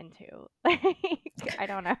something I'm into. Like, I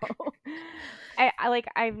don't know. I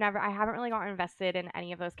haven't really gotten invested in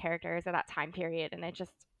any of those characters at that time period, and it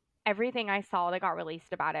just everything I saw that got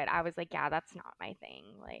released about it, I was like, yeah, that's not my thing.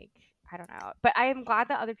 Like, I don't know. But I am glad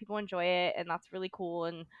that other people enjoy it, and that's really cool,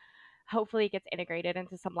 and hopefully it gets integrated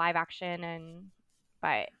into some live action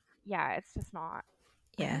but yeah, it's just not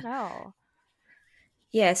I yeah. don't know.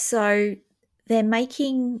 Yeah, so they're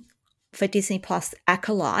making for Disney Plus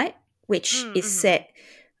Acolyte, which is Mm-hmm. set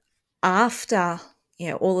after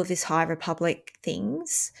all of this High Republic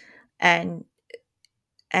things, and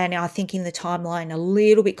I think in the timeline a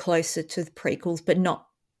little bit closer to the prequels, but not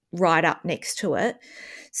right up next to it.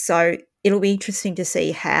 So it'll be interesting to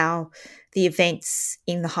see how the events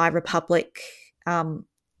in the High Republic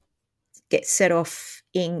get set off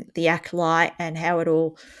in the Acolyte and how it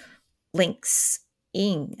all links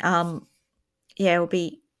in. Yeah, it'll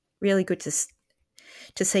be really good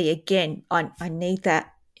to see again. I need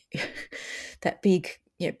that that big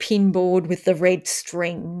pin board with the red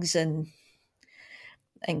strings and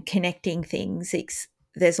connecting things.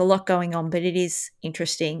 There's a lot going on, but it is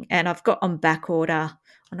interesting. And I've got on back order,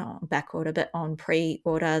 not on back order, but on pre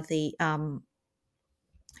order the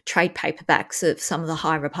trade paperbacks of some of the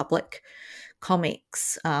High Republic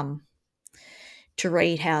comics to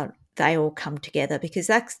read how they all come together, because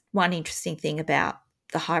that's one interesting thing about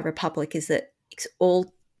the High Republic, is that it's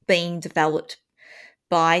all being developed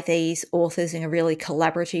by these authors in a really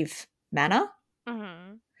collaborative manner.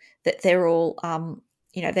 Mm-hmm. That they're all,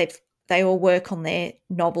 they all work on their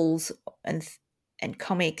novels and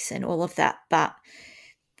comics and all of that, but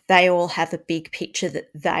they all have a big picture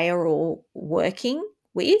that they are all working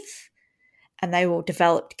with, and they all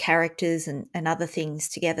developed characters and other things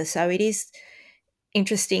together. So it is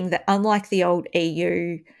interesting that, unlike the old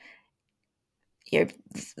EU,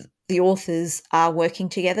 the authors are working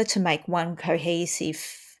together to make one cohesive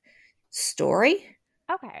story.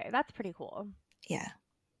 Okay, that's pretty cool. Yeah.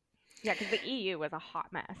 Yeah, because the EU was a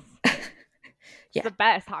hot mess. Yeah. The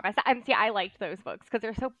best hot mess. And see, I liked those books because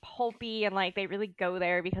they're so pulpy and like they really go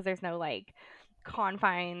there because there's no like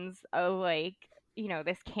confines of like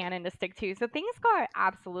this canon to stick to. So things got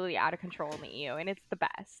absolutely out of control in the EU, and it's the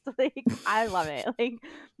best. Like I love it. Like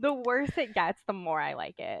the worse it gets, the more I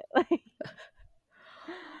like it.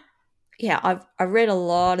 Yeah, I've read a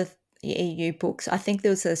lot of EU books. I think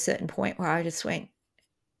there was a certain point where I just went,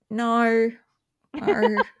 no.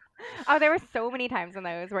 Oh, there were so many times in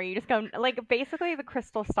those where you just go like basically the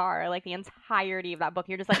Crystal Star, like the entirety of that book.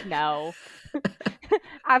 You're just like, no,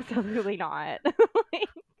 absolutely not. Like,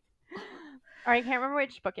 or I can't remember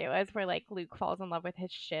which book it was where like Luke falls in love with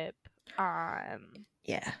his ship.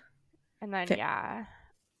 Yeah. And then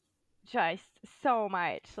just so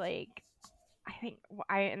much like I think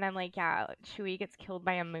and then like Chewie gets killed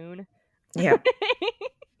by a moon. Yeah.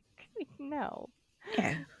 No.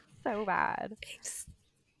 Yeah. So bad.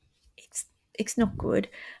 It's not good.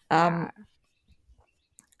 Yeah.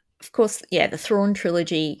 Of course, the Thrawn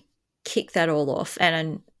trilogy kicked that all off,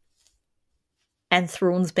 and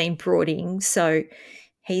Thrawn's been brought in, so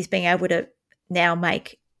he's being able to now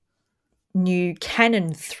make new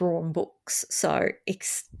canon Thrawn books. So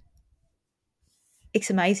it's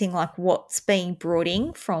amazing, like what's being brought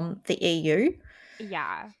in from the EU.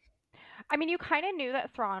 Yeah. I mean, you kind of knew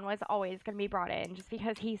that Thrawn was always going to be brought in just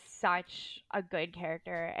because he's such a good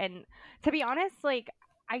character. And to be honest, like,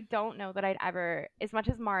 I don't know that I'd ever, as much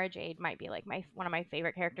as Mara Jade might be like one of my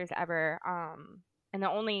favorite characters ever, and the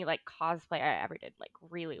only like cosplay I ever did like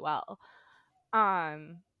really well. I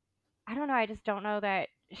don't know. I just don't know that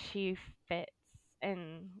she fits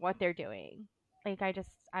in what they're doing. Like, I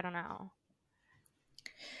don't know.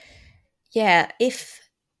 Yeah, if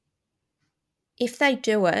they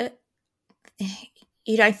do it,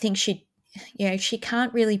 you don't think she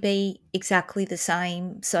can't really be exactly the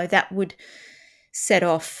same. So that would set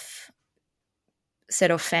off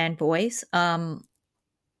fanboys.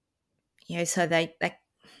 So they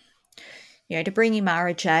to bring in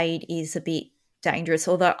Mara Jade is a bit dangerous.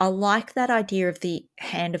 Although I like that idea of the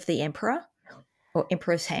hand of the Emperor or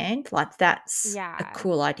Emperor's hand. Like that's a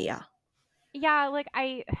cool idea. Yeah, like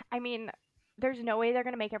I mean, there's no way they're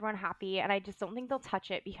gonna make everyone happy, and I just don't think they'll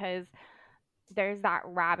touch it because there's that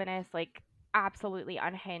ravenous, like absolutely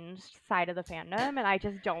unhinged side of the fandom, and I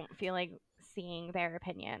just don't feel like seeing their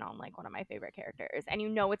opinion on like one of my favorite characters. And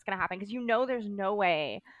it's gonna happen because there's no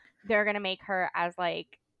way they're gonna make her as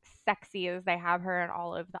like sexy as they have her in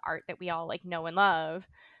all of the art that we all like know and love.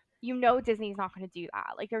 Disney's not going to do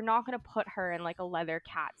that. Like they're not going to put her in like a leather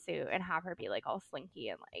cat suit and have her be like all slinky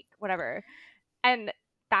and like whatever. And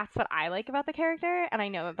that's what I like about the character, and I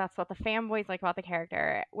know that that's what the fanboys like about the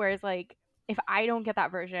character. Whereas like if I don't get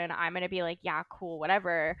that version, I'm going to be like, yeah, cool,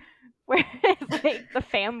 whatever. Whereas like the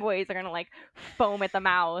fanboys are going to like foam at the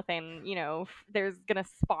mouth, and there's going to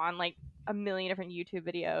spawn like a million different YouTube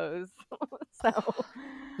videos. So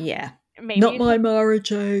yeah. Maybe not my Mara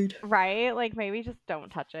Jade. Right? Like maybe just don't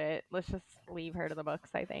touch it. Let's just leave her to the books,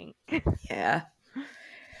 I think. Yeah.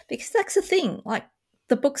 Because that's the thing. Like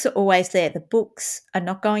the books are always there. The books are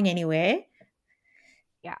not going anywhere.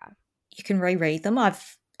 Yeah. You can reread them.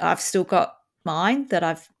 I've still got mine that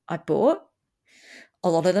I bought. A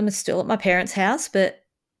lot of them are still at my parents' house, but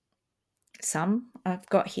some I've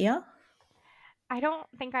got here. I don't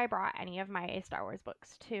think I brought any of my Star Wars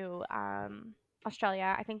books to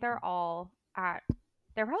Australia. I think they're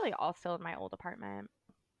probably all still in my old apartment.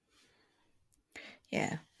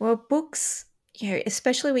 Yeah. Well, books,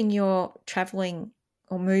 especially when you're traveling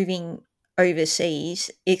or moving overseas,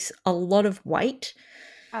 it's a lot of weight.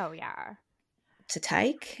 Oh, yeah. To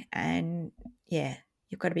take, and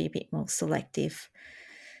you've got to be a bit more selective.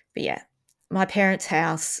 But my parents'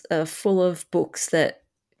 house are full of books that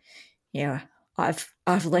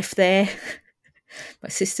I've left there. My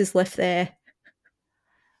sister's left there.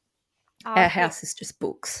 Our house is just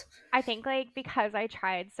books. I think like because I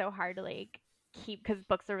tried so hard to like keep, because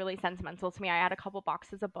books are really sentimental to me. I had a couple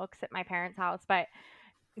boxes of books at my parents' house, but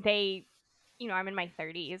they, I'm in my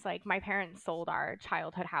 30s. Like my parents sold our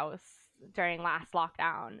childhood house during last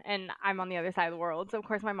lockdown, and I'm on the other side of the world. So of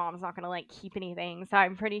course my mom's not going to like keep anything. So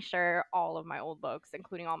I'm pretty sure all of my old books,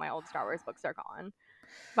 including all my old Star Wars books, are gone.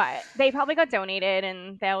 But they probably got donated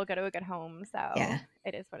and they'll go to a good home. So Yeah,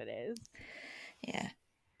 it is what it is. yeah.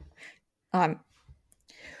 Um,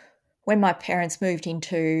 when my parents moved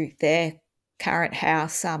into their current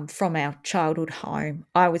house from our childhood home,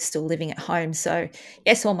 I was still living at home. So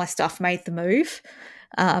yes, all my stuff made the move.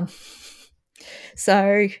 Um,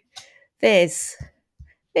 so there's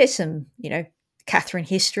some, Catherine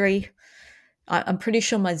history. I'm pretty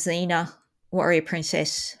sure my Xena warrior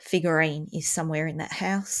princess figurine is somewhere in that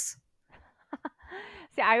house.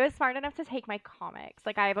 See, I was smart enough to take my comics.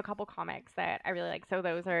 Like, I have a couple comics that I really like. So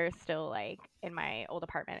those are still like in my old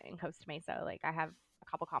apartment in Costa Mesa. Like, I have a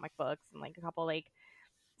couple comic books and like a couple like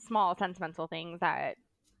small sentimental things that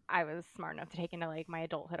I was smart enough to take into like my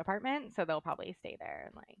adulthood apartment. So they'll probably stay there.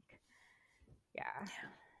 And like, yeah.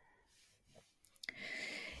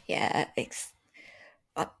 Yeah,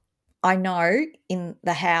 I know in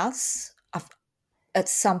the house, at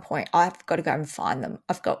some point I've got to go and find them.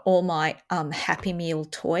 I've got all my Happy Meal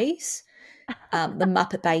toys, the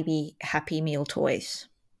Muppet Baby Happy Meal toys.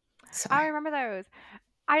 So I remember those.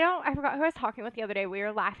 I forgot who I was talking with the other day. We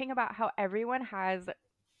were laughing about how everyone has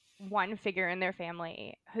one figure in their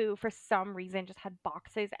family who, for some reason, just had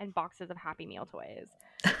boxes and boxes of Happy Meal toys.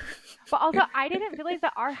 But also, I didn't realize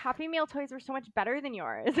that our Happy Meal toys were so much better than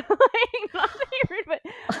yours. Like, not to be rude, but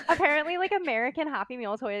apparently, like, American Happy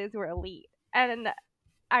Meal toys were elite. And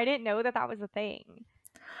I didn't know that that was a thing.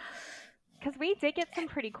 Because we did get some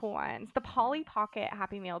pretty cool ones. The Polly Pocket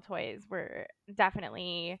Happy Meal toys were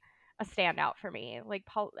definitely a standout for me. Like,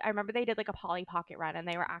 I remember they did like a Polly Pocket run and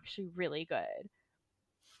they were actually really good.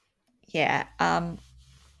 yeah,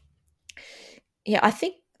 yeah, I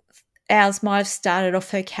think ours might have started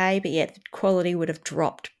off okay, but yeah, the quality would have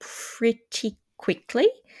dropped pretty quickly.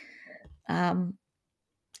 Um,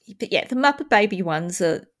 but yeah, the Muppet Baby ones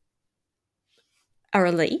are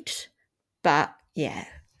elite, but yeah,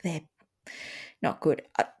 they're not good.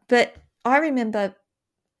 But I remember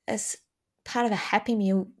as part of a Happy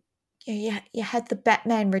Meal, you had the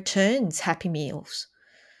Batman Returns Happy Meals.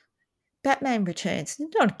 Batman Returns,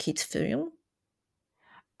 not a kids' film.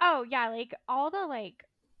 Oh, yeah, like all the like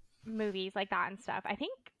movies like that and stuff. I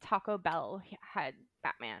think Taco Bell had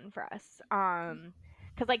Batman for us.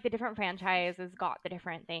 Cuz like the different franchises got the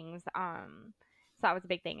different things. So that was a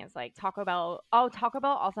big thing is like Taco Bell. Oh, Taco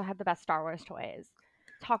Bell also had the best Star Wars toys.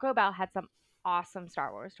 Taco Bell had some awesome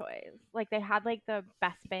Star Wars toys. Like they had like the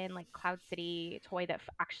Bespin like Cloud City toy that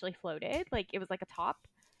actually floated. Like it was like a top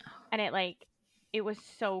and it was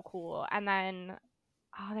so cool. And then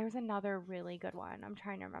there was another really good one. I'm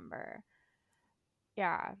trying to remember.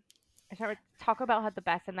 Yeah, I remember Taco Bell had the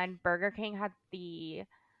best, and then Burger King had the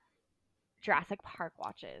Jurassic Park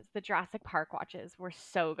watches. The Jurassic Park watches were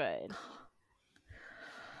so good.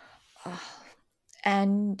 Oh,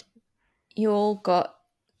 and you all got,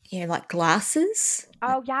 like glasses.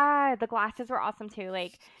 Oh yeah, the glasses were awesome too.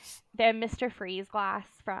 Like the Mr. Freeze glass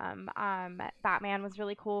from Batman was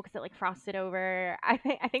really cool because it like frosted over. I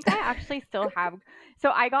think I actually still have. So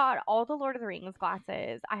I got all the Lord of the Rings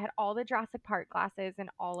glasses. I had all the Jurassic Park glasses and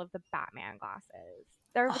all of the Batman glasses.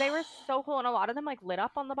 They were Oh, so cool, and a lot of them like lit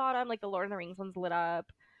up on the bottom. Like the Lord of the Rings ones lit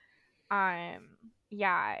up.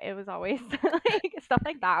 Yeah, it was always like stuff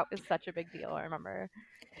like that was such a big deal. I remember.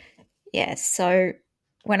 yeah. So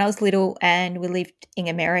when I was little and we lived in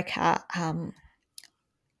America,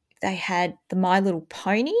 they had the My Little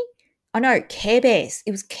Pony. I know Care Bears.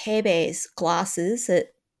 It was Care Bears glasses at,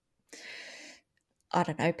 I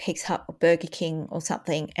don't know, Pig's Hut or Burger King or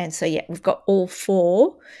something. And so yeah, we've got all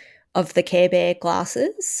four of the Care Bear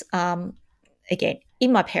glasses. Again,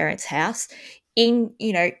 in my parents' house, in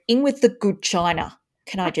with the good china.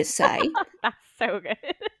 Can I just say? That's so good.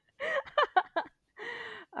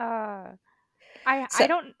 uh, I So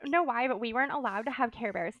don't know why, but we weren't allowed to have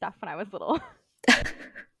Care Bear stuff when I was little.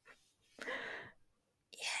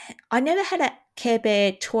 I never had a Care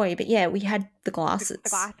Bear toy, but yeah, we had the The glasses.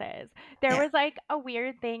 glasses. There Yeah. was like a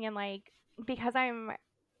weird thing in like because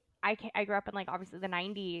I grew up in like obviously the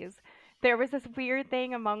 90s. There was this weird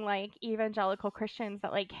thing among like evangelical Christians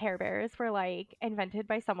that like Care Bears were like invented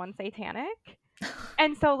by someone satanic.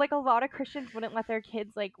 And so like a lot of Christians wouldn't let their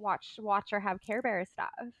kids like watch or have Care Bear stuff.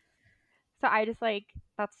 So I just like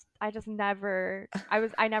I just never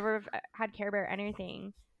I never had Care Bear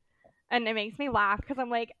anything. And it makes me laugh because I'm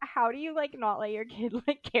like, how do you like not let your kid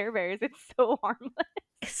like Care Bears? It's so harmless.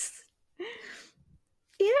 It's,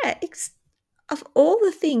 yeah, it's of all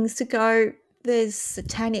the things to go, there's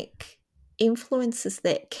satanic influences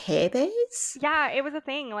that Care Bears. Yeah, it was a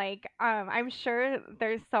thing. Like, I'm sure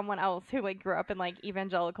there's someone else who like grew up in like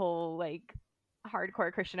evangelical, like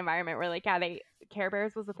hardcore Christian environment where like, yeah, they Care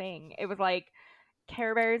Bears was a thing. It was like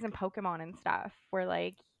Care Bears and Pokemon and stuff were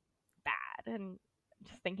like bad. And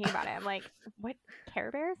just thinking about it, I'm like, what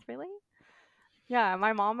Care Bears really? Yeah,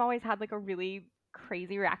 my mom always had like a really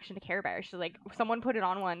crazy reaction to Care Bears. She's like, someone put it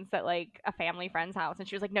on once at like a family friend's house, and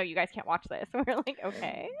she was like, "No, you guys can't watch this." And we're like,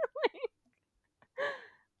 "Okay."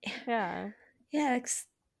 Yeah. Yeah, it's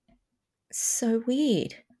so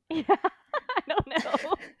weird. Yeah. I don't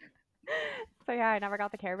know. So yeah, I never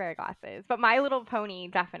got the Care Bear glasses, but My Little Pony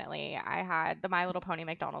definitely. I had the My Little Pony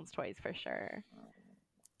McDonald's toys for sure.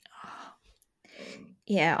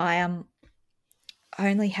 Yeah, I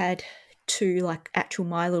only had two like actual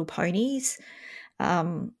My Little Ponies.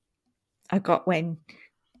 I got when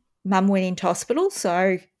Mum went into hospital,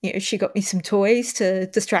 so she got me some toys to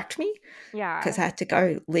distract me because Yeah. I had to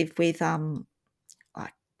go live with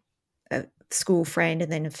like a school friend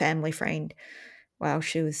and then a family friend while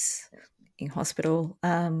she was in hospital.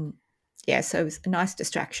 Yeah, so it was a nice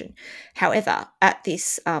distraction. However, at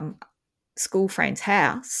this school friend's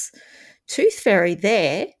house, Tooth Fairy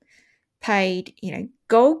there paid,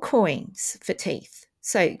 gold coins for teeth.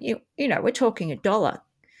 So, we're talking $1.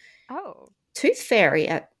 Oh. Tooth Fairy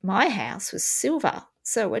at my house was silver.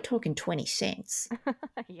 So we're talking 20 cents.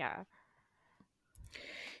 Yeah.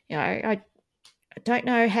 I don't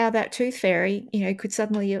know how that Tooth Fairy, could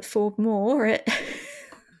suddenly afford more.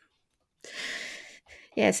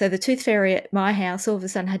 Yeah, so the Tooth Fairy at my house all of a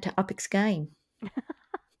sudden had to up its game.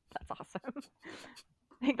 That's awesome.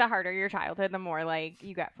 I think the harder your childhood, the more like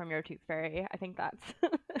you get from your tooth fairy. I think that's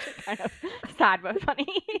kind of sad but funny.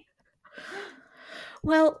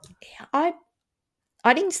 Well, I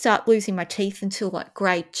didn't start losing my teeth until like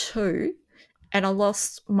grade 2, and I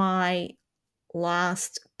lost my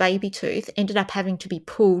last baby tooth, ended up having to be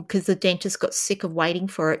pulled because the dentist got sick of waiting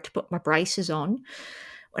for it to put my braces on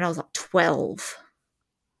when I was like 12.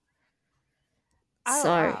 Oh So,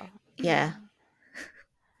 wow. yeah.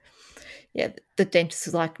 Yeah, the dentist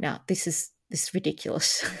was like, "No, this is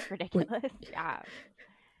ridiculous." It's ridiculous. Yeah.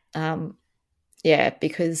 um, yeah,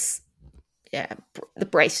 because yeah, the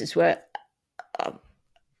braces were a,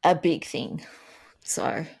 a big thing.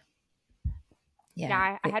 So Yeah,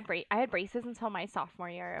 yeah, I had braces until my sophomore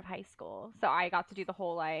year of high school. So I got to do the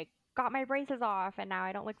whole like got my braces off and now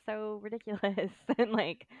I don't look so ridiculous and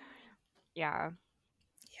like yeah.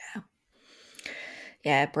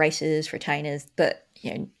 yeah, braces, retainers, but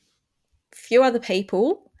few other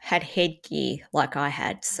people had headgear like I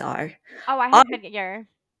had, so Oh, I I, had headgear.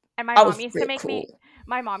 And I was real cool.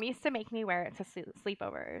 my mom used to make me wear it to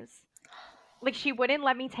sleepovers. Like she wouldn't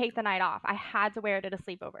let me take the night off. I had to wear it at a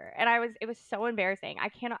sleepover. And it was so embarrassing.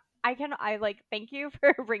 I like thank you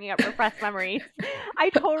for bringing up repressed memories. I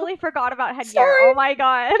totally forgot about headgear. Sorry. Oh my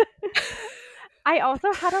god. I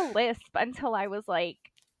also had a lisp until I was like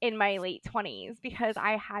in my late 20s because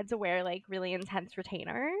I had to wear like really intense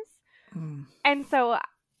retainers. Mm, And so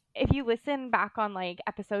if you listen back on like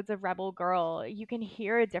episodes of Rebel Girl, you can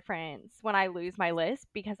hear a difference when I lose my lisp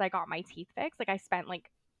because I got my teeth fixed. Like I spent like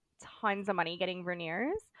tons of money getting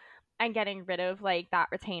veneers and getting rid of like that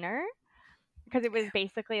retainer because it was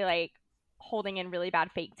basically like holding in really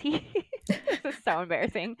bad fake teeth. This is so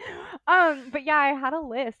embarrassing. But yeah, I had a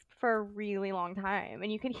lisp for a really long time,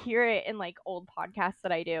 and you can hear it in like old podcasts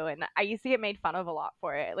that I do, and I used to get made fun of a lot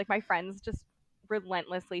for it. Like my friends just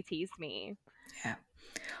relentlessly teased me. yeah.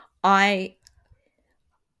 I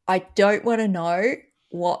don't want to know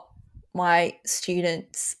what my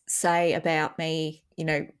students say about me,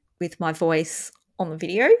 with my voice on the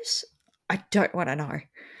videos. I don't want to know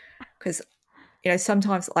because,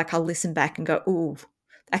 sometimes like I'll listen back and go, "Ooh,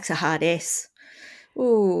 that's a hard S.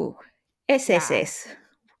 Ooh, Yeah, SSS."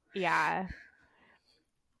 yeah.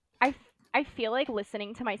 I I feel like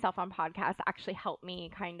listening to myself on podcasts actually helped me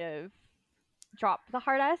kind of drop the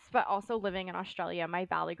hard S, but also living in Australia, my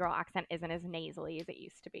Valley Girl accent isn't as nasally as it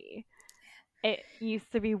used to be. It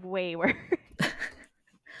used to be way worse.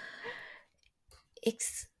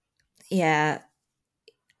 It's yeah,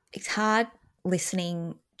 it's hard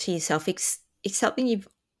listening to yourself. It's something you've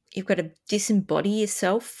got to disembody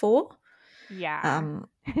yourself for. Yeah. Um,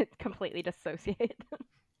 It's completely dissociated.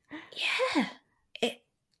 yeah.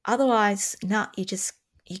 Otherwise, no, you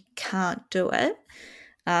can't do it.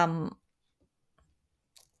 Um,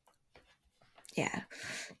 yeah.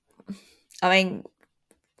 I mean,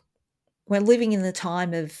 we're living in the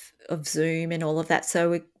time of Zoom and all of that, so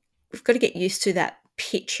we've got to get used to that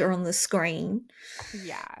picture on the screen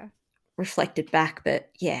Yeah. reflected back. But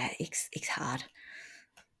yeah, it's hard.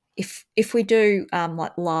 If we do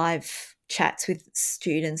like live chats with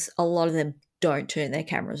students, a lot of them don't turn their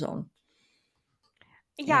cameras on.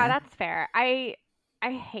 Yeah, Yeah, that's fair. I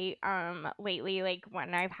hate lately, like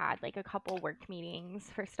when I've had like a couple work meetings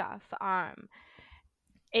for stuff,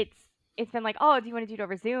 it's it's been like, "Oh, do you wanna do it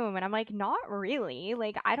over Zoom?" And I'm like, "Not really."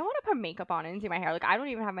 Like, I don't wanna put makeup on and do my hair. Like, I don't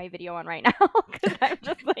even have my video on right now because 'cause I'm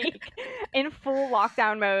just, like, in full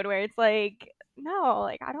lockdown mode where it's like, "No,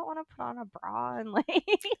 like, I don't wanna put on a bra and,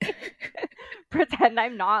 like, pretend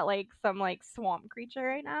I'm not, like, some, like, swamp creature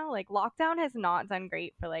right now." Like, lockdown has not done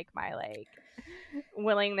great for, like, my, like,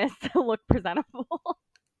 willingness to look presentable.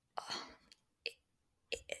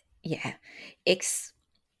 yeah. It's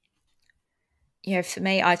for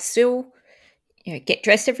me, I still get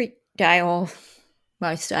dressed every day or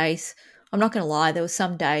most days. I'm not going to lie. There were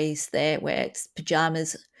some days there where it's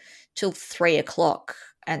pajamas till 3 o'clock,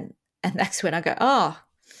 and that's when I go, oh,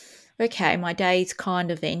 okay, my day's kind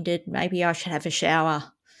of ended. Maybe I should have a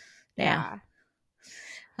shower now.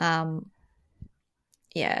 Yeah. Um,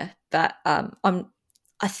 yeah, but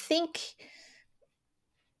I think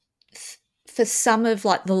for some of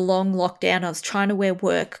like the long lockdown, I was trying to wear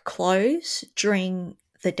work clothes during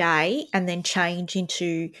the day and then change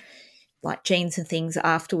into like jeans and things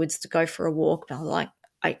afterwards to go for a walk. But I was like,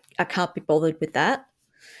 I can't be bothered with that.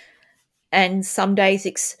 And some days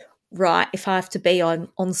it's right, if I have to be on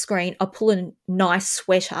screen, I'll pull a nice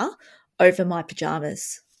sweater over my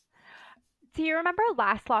pajamas. Do you remember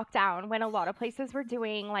last lockdown when a lot of places were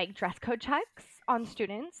doing like dress code checks on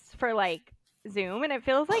students for like Zoom? And it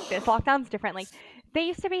feels like this lockdown's different. Like they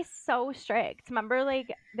used to be so strict. Remember, like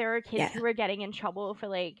there were kids Yeah. who were getting in trouble for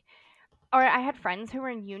like, or I had friends who were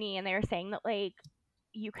in uni and they were saying that like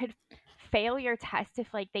you could fail your test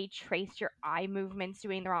if like they traced your eye movements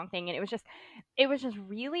doing the wrong thing. And it was just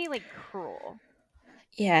really like cruel.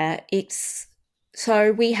 Yeah, it's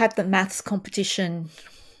so we had the maths competition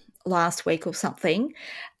last week or something,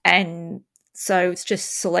 and so it's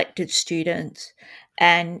just selected students,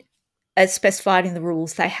 and as specified in the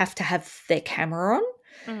rules, they have to have their camera on.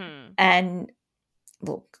 Hmm. And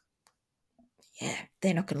look, yeah,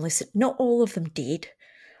 they're not going to listen. Not all of them did.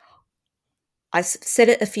 I said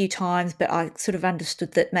it a few times, but I sort of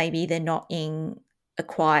understood that maybe they're not in a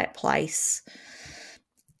quiet place.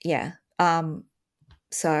 Yeah.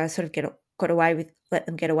 So I sort of got away with let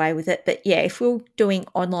them get away with it. But yeah, if we're doing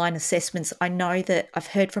online assessments, I know that I've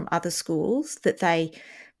heard from other schools that they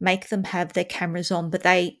make them have their cameras on, but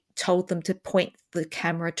they told them to point the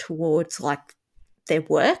camera towards like their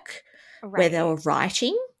work where they Right. were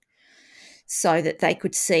writing, so that they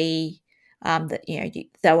could see that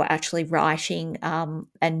they were actually writing,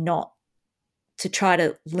 and not to try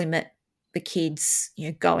to limit the kids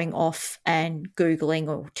going off and googling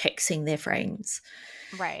or texting their friends.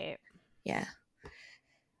 Right. Yeah,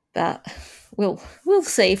 but we'll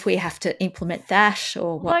see if we have to implement that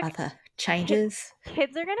or what Look, other kids changes.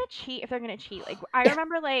 kids are gonna cheat if they're gonna cheat. Like I Yeah,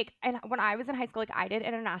 remember like and when I was in high school, like I did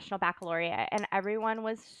international baccalaureate and everyone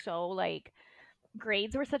was so like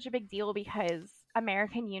grades were such a big deal because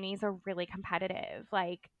American unis are really competitive.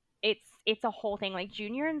 Like it's a whole thing. Like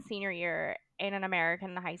junior and senior year in an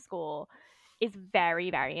American high school is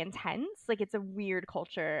very, very intense. Like it's a weird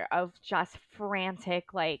culture of just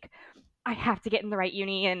frantic like I have to get in the right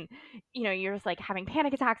uni and you're just like having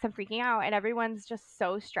panic attacks and freaking out and everyone's just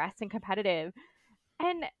so stressed and competitive.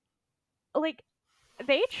 And like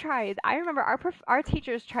they tried. I remember our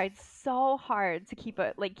teachers tried so hard to keep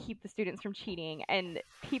the students from cheating and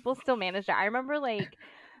people still managed it. I remember like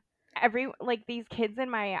these kids in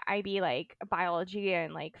my IB like biology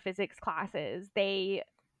and like physics classes, they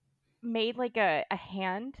made like a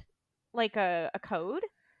hand like a code.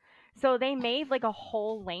 So they made like a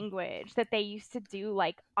whole language that they used to do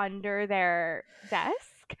like under their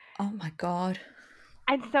desk. oh my god.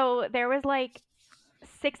 And so there was like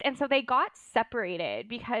six and so they got separated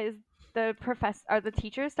because the professor or the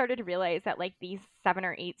teachers started to realize that like these 7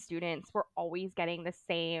 or 8 students were always getting the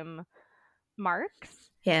same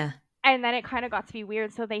marks. Yeah. And then it kind of got to be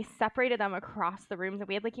weird. So they separated them across the rooms. And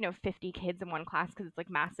we had like, 50 kids in one class because it's like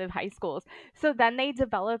massive high schools. So then they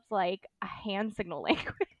developed like a hand signal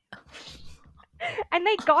language. And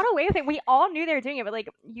they got away with it. We all knew they were doing it, but like,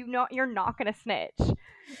 you're not going to snitch.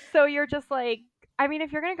 So you're just like, I mean,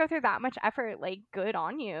 if you're going to go through that much effort, like, good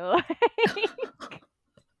on you.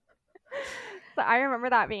 So I remember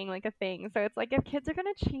that being like a thing. So it's like if kids are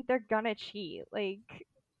gonna cheat, they're gonna cheat. Like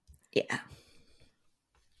Yeah.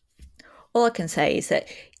 all I can say is that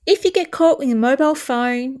if you get caught with your mobile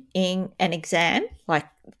phone in an exam, like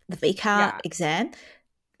the VCAR Yeah. exam,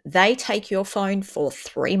 they take your phone for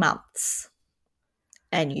 3 months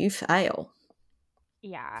and you fail.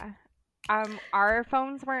 Yeah. Our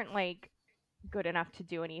phones weren't like good enough to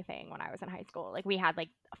do anything when I was in high school. Like we had like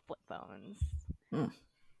flip phones. Mm.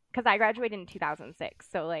 Because I graduated in 2006,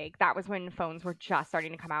 so like that was when phones were just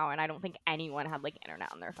starting to come out, and I don't think anyone had like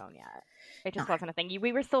internet on their phone yet. It No. just wasn't a thing.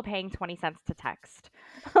 We were still paying 20 cents to text.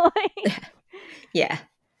 Like, Yeah.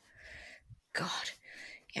 God.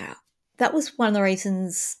 Yeah. That was one of the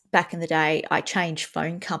reasons back in the day I changed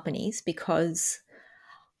phone companies, because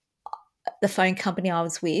the phone company I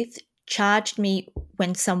was with charged me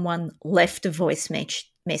when someone left a voice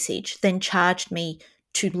message, then charged me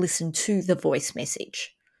to listen to the voice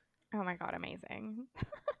message. oh my god, amazing!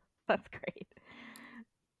 That's great.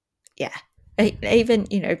 Yeah. Even,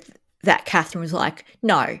 that Catherine was like,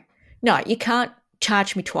 no, you can't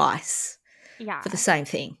charge me twice for the Yeah, same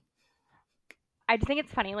thing. I just think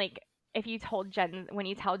it's funny. Like if when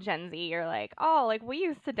you tell Gen Z, you're like, oh, like we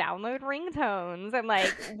used to download ringtones, and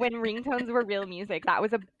like when ringtones were real music, that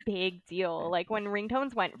was a big deal. Like when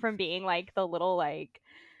ringtones went from being like the little like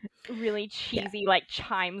really Yeah. cheesy like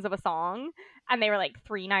chimes of a song, and they were like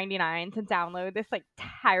 3.99 to download this like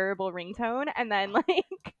terrible ringtone, and then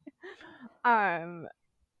like um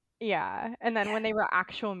yeah, and then Yeah. when they were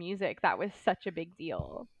actual music, that was such a big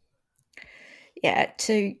deal. Yeah.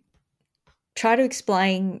 To try to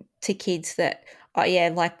explain to kids that, oh,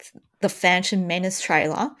 yeah, like the Phantom Menace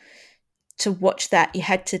trailer, to watch that, you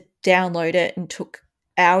had to download it and took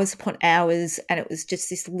hours upon hours, and it was just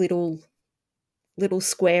this little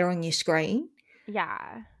square on your screen.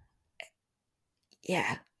 Yeah.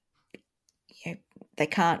 Yeah. They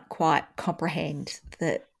can't quite comprehend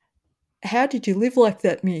that. How did you live like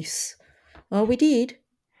that, miss? Oh, we did.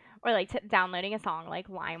 Or like downloading a song like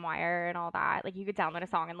LimeWire and all that. Like you could download a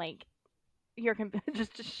song and like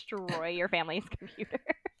just destroy your family's computer.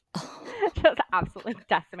 Just absolutely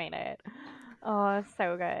decimate it. Oh,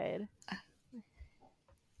 so good.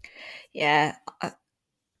 Yeah.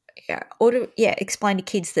 Yeah. Or to, yeah, explain to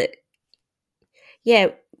kids that, yeah,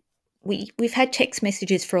 we've had text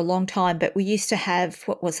messages for a long time, but we used to have,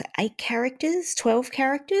 what was it, 8 characters, 12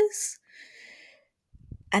 characters,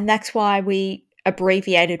 and that's why we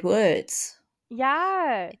abbreviated words.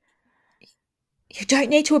 Yeah. You don't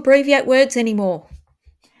need to abbreviate words anymore.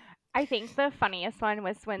 I think the funniest one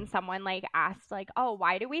was when someone like asked like, "Oh,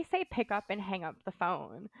 why do we say pick up and hang up the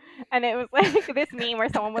phone?" And it was like this meme where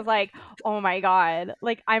someone was like, "Oh my god,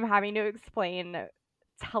 like I'm having to explain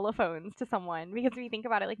telephones to someone because if you think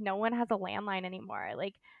about it, like no one has a landline anymore.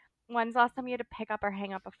 Like when's the last time you had to pick up or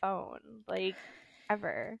hang up a phone? Like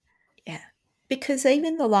ever?" Yeah, because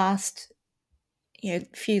even the last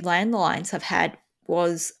few landlines I've had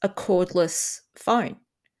was a cordless phone.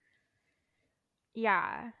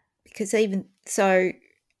 Yeah. Because even so,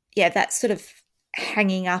 yeah, that's sort of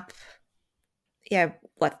hanging up, yeah,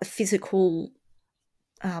 like the physical.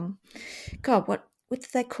 God, what do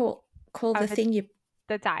they call Oh, the thing?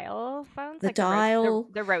 the dial phones, The like dial.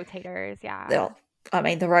 the rotators, yeah. Well, I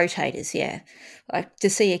mean the rotators. Yeah, like to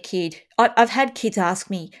see a kid. I've had kids ask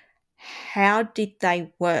me, how did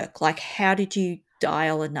they work? Like, how did you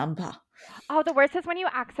dial a number? Oh, the worst is when you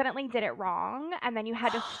accidentally did it wrong and then you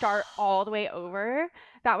had to start all the way over.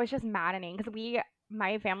 That was just maddening because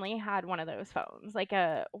my family had one of those phones. Like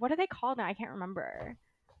what are they called now? I can't remember.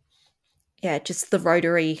 Yeah, just the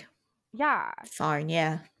rotary Yeah. phone.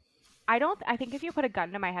 Yeah. I think if you put a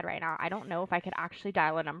gun to my head right now, I don't know if I could actually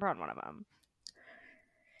dial a number on one of them.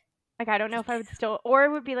 Like, I don't know if I would still, or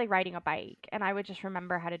it would be like riding a bike and I would just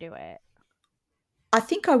remember how to do it. I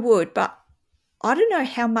think I would, but I don't know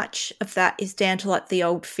how much of that is down to like the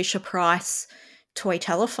old Fisher Price toy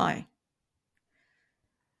telephone.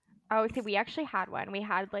 Oh, see, we actually had one. We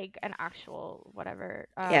had like an actual whatever.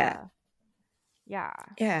 Yeah, Yeah.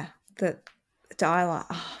 yeah, the dialer.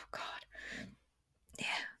 Oh God, yeah,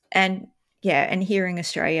 and yeah, and here in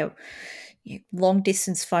Australia, long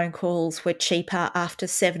distance phone calls were cheaper after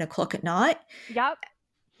 7 o'clock at night, Yep.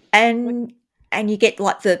 and you get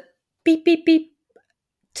like the beep beep beep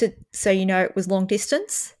to so it was long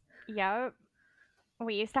distance. Yep.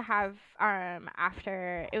 We used to have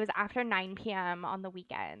after 9 p.m. on the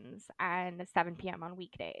weekends and 7 p.m. on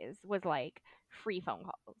weekdays was like free phone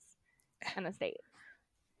calls in the States.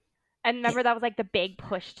 And Yeah. remember that was like the big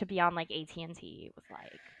push to be on like AT&T. It was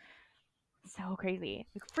like so crazy.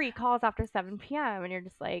 Like free calls after 7 p.m. and you're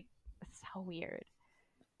just like so weird.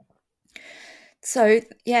 So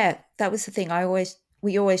yeah, that was the thing.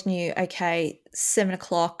 We always knew, okay, 7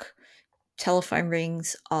 o'clock telephone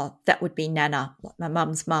rings, oh, that would be Nana, like my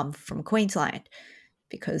mum's mum from Queensland,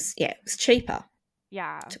 because it was cheaper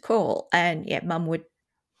Yeah. to call, and mum would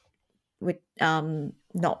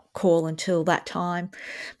not call until that time.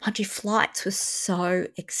 Mind you, flights were so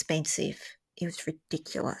expensive. It was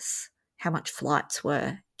ridiculous how much flights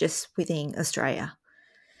were just within Australia.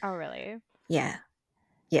 Oh, really? Yeah,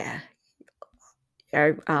 yeah.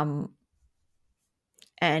 You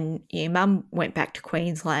and mum went back to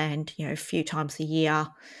Queensland, a few times a year,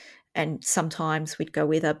 and sometimes we'd go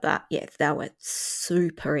with her, but they were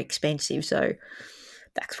super expensive. So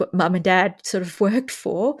that's what mum and dad sort of worked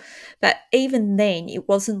for. But even then, it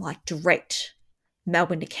wasn't like direct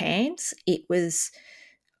Melbourne to Cairns. It was,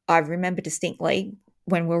 I remember distinctly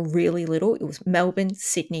when we were really little, it was Melbourne,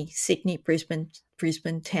 Sydney, Sydney, Brisbane,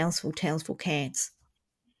 Brisbane, Townsville, Townsville, Cairns.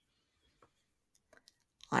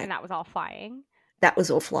 And that was all flying? That was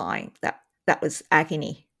all flying. That was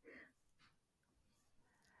agony.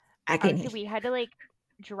 Oh, see, Agony. we had to like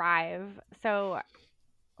drive. So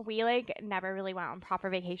we like never really went on proper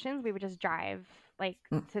vacations. We would just drive like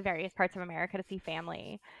Mm. to various parts of America to see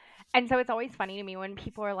family. And so it's always funny to me when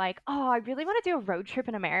people are like, "Oh, I really want to do a road trip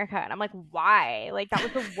in America." And I'm like, "Why?" Like that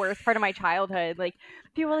was the worst part of my childhood. Like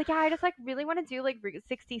people are like, "Yeah, I just like really want to do like Route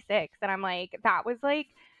 66." And I'm like, that was like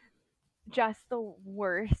just the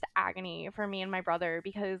worst agony for me and my brother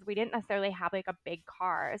because we didn't necessarily have like a big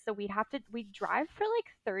car. So we'd drive for like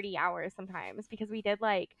 30 hours sometimes because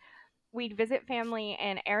we'd visit family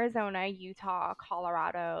in Arizona, Utah,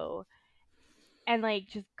 Colorado, and like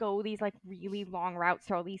just go these like really long routes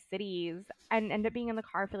to all these cities and end up being in the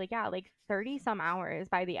car for like 30 some hours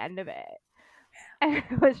by the end of it. And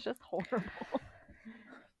it was just horrible.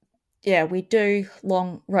 Yeah, we do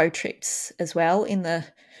long road trips as well in the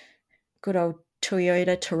good old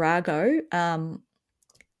Toyota Tarago.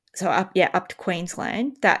 So up to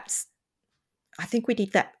Queensland. I think we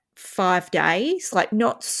did that 5 days, like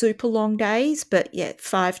not super long days, but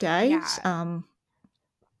 5 days. Yeah.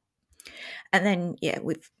 And then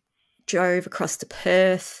we've drove across to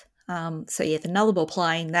Perth. So the Nullarbor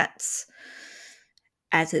Plain, that's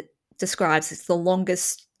as it describes, it's the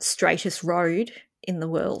longest, straightest road in the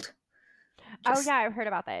world. Oh Just yeah, I've heard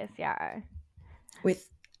about this. Yeah. with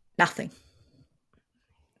nothing.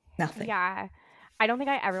 Nothing. Yeah. I don't think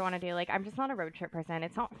I ever want to do like I'm just not a road trip person.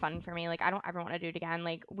 It's not fun for me. Like I don't ever want to do it again.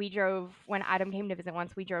 Like we drove when Adam came to visit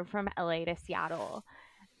once, we drove from LA to Seattle.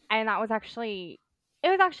 And that was actually it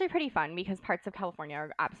was actually pretty fun because parts of California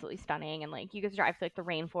are absolutely stunning and like you get to drive through like the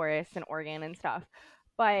rainforest and Oregon and stuff.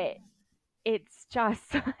 But it's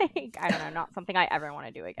just like I don't know, not something I ever want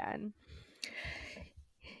to do again.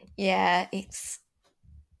 Yeah,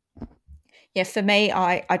 for me,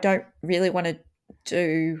 I don't really want to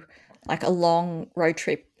do like a long road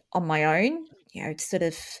trip on my own. It's sort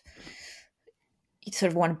of you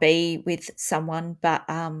sort of want to be with someone, but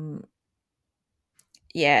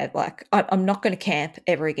like I'm not going to camp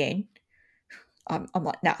ever again. I'm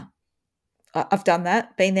like, nah, I've done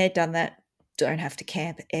that, been there, done that. Don't have to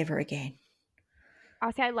camp ever again.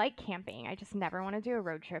 Honestly, I like camping. I just never want to do a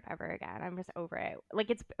road trip ever again. I'm just over it. Like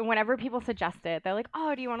it's whenever people suggest it, they're like,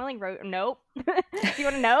 "Oh, do you want to like road?" Nope. Do you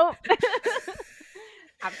want to? Nope.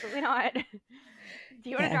 Absolutely not. Do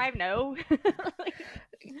you want to Yeah. drive? No.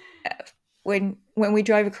 When we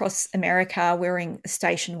drove across America, we were in a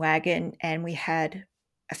station wagon and we had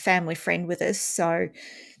a family friend with us. So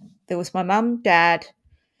there was my mum, dad,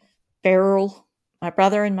 Beryl, my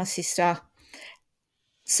brother, and my sister.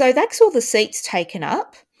 So that's all the seats taken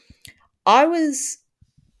up.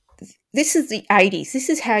 This is the 80s. This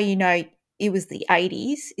is how you know it was the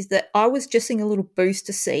 80s, is that I was just in a little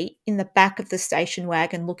booster seat in the back of the station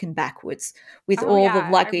wagon looking backwards with Oh all the yeah, I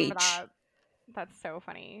remember luggage. that. That's so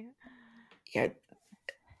funny. You know,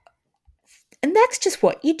 and that's just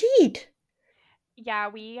what you did. Yeah,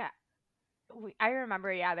 I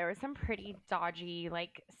remember, yeah, there was some pretty dodgy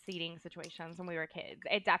like seating situations when we were kids.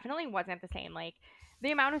 It definitely wasn't the same. Like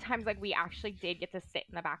the amount of times like we actually did get to sit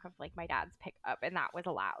in the back of like my dad's pickup and that was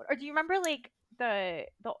allowed. Or do you remember like the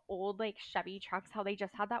old like Chevy trucks how they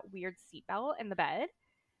just had that weird seatbelt in the bed?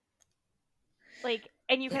 Like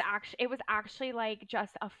and you Yeah. could actually it was actually like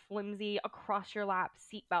just a flimsy across your lap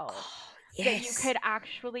seatbelt Oh, that you yes. could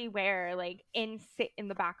actually wear like and sit in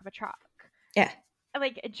the back of a truck. Yeah.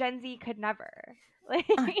 Like Gen Z could never. Like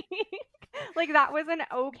Oh, like that was an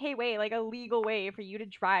okay way, like a legal way for you to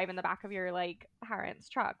drive in the back of your like parents'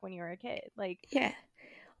 truck when you were a kid. Like yeah.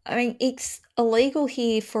 I mean, it's illegal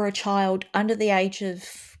here for a child under the age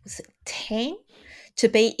of, was it 10, to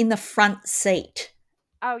be in the front seat.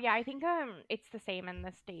 oh yeah, I think it's the same in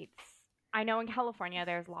the States. I know in California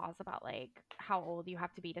there's laws about like how old you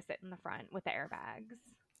have to be to sit in the front with the airbags.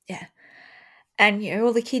 Yeah. And,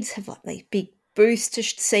 all the kids have like these big booster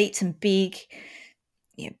seats and big,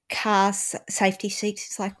 car safety seats.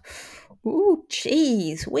 It's like, ooh,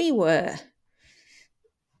 geez, we were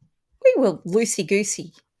loosey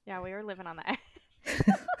goosey. Yeah, we were living on that.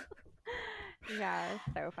 Yeah,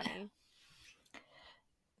 so funny.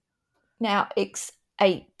 Now, it's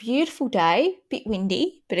a beautiful day, bit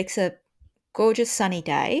windy, but it's a gorgeous sunny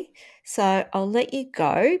day. So I'll let you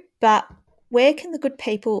go. But where can the good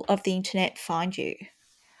people of the internet find you?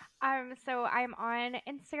 So I'm on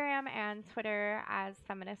Instagram and Twitter as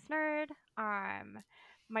Feminist Nerd.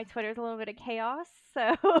 My Twitter's a little bit of chaos, so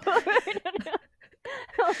I don't know.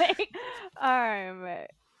 Like,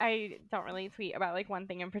 I don't really tweet about like one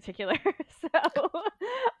thing in particular, so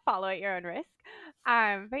follow at your own risk.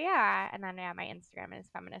 But yeah, and then yeah, my Instagram is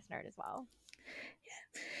Feminist Nerd as well.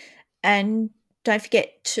 And don't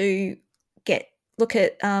forget to look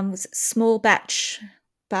at was it Small Batch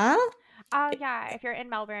Bar. Oh yeah, if you're in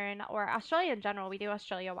Melbourne or Australia in general, we do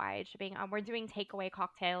Australia wide shipping. We're doing takeaway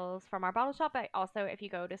cocktails from our bottle shop, but also if you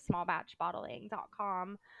go to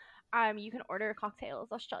smallbatchbottling.com, you can order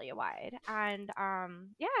cocktails Australia wide, and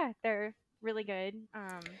yeah, they're really good.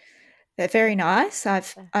 They're very nice. Uh,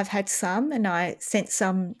 I've had some, and I sent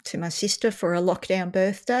some to my sister for a lockdown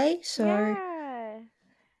birthday. So yeah,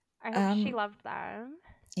 I hope she um, loved them.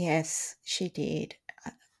 yes, she did.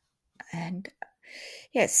 And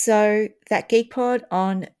yes, so that Geek Pod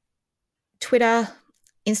on Twitter,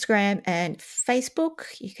 Instagram, and Facebook.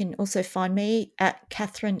 You can also find me at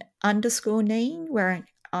Catherine_Neen, where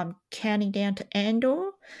I'm counting down to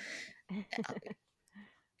Andor.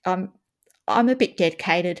 I'm I'm a bit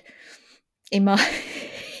dedicated in my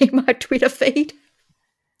in my Twitter feed.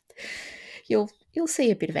 You'll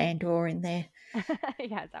see a bit of Andor in there.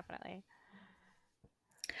 Yeah, definitely.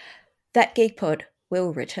 That Geek Pod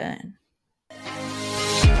will return.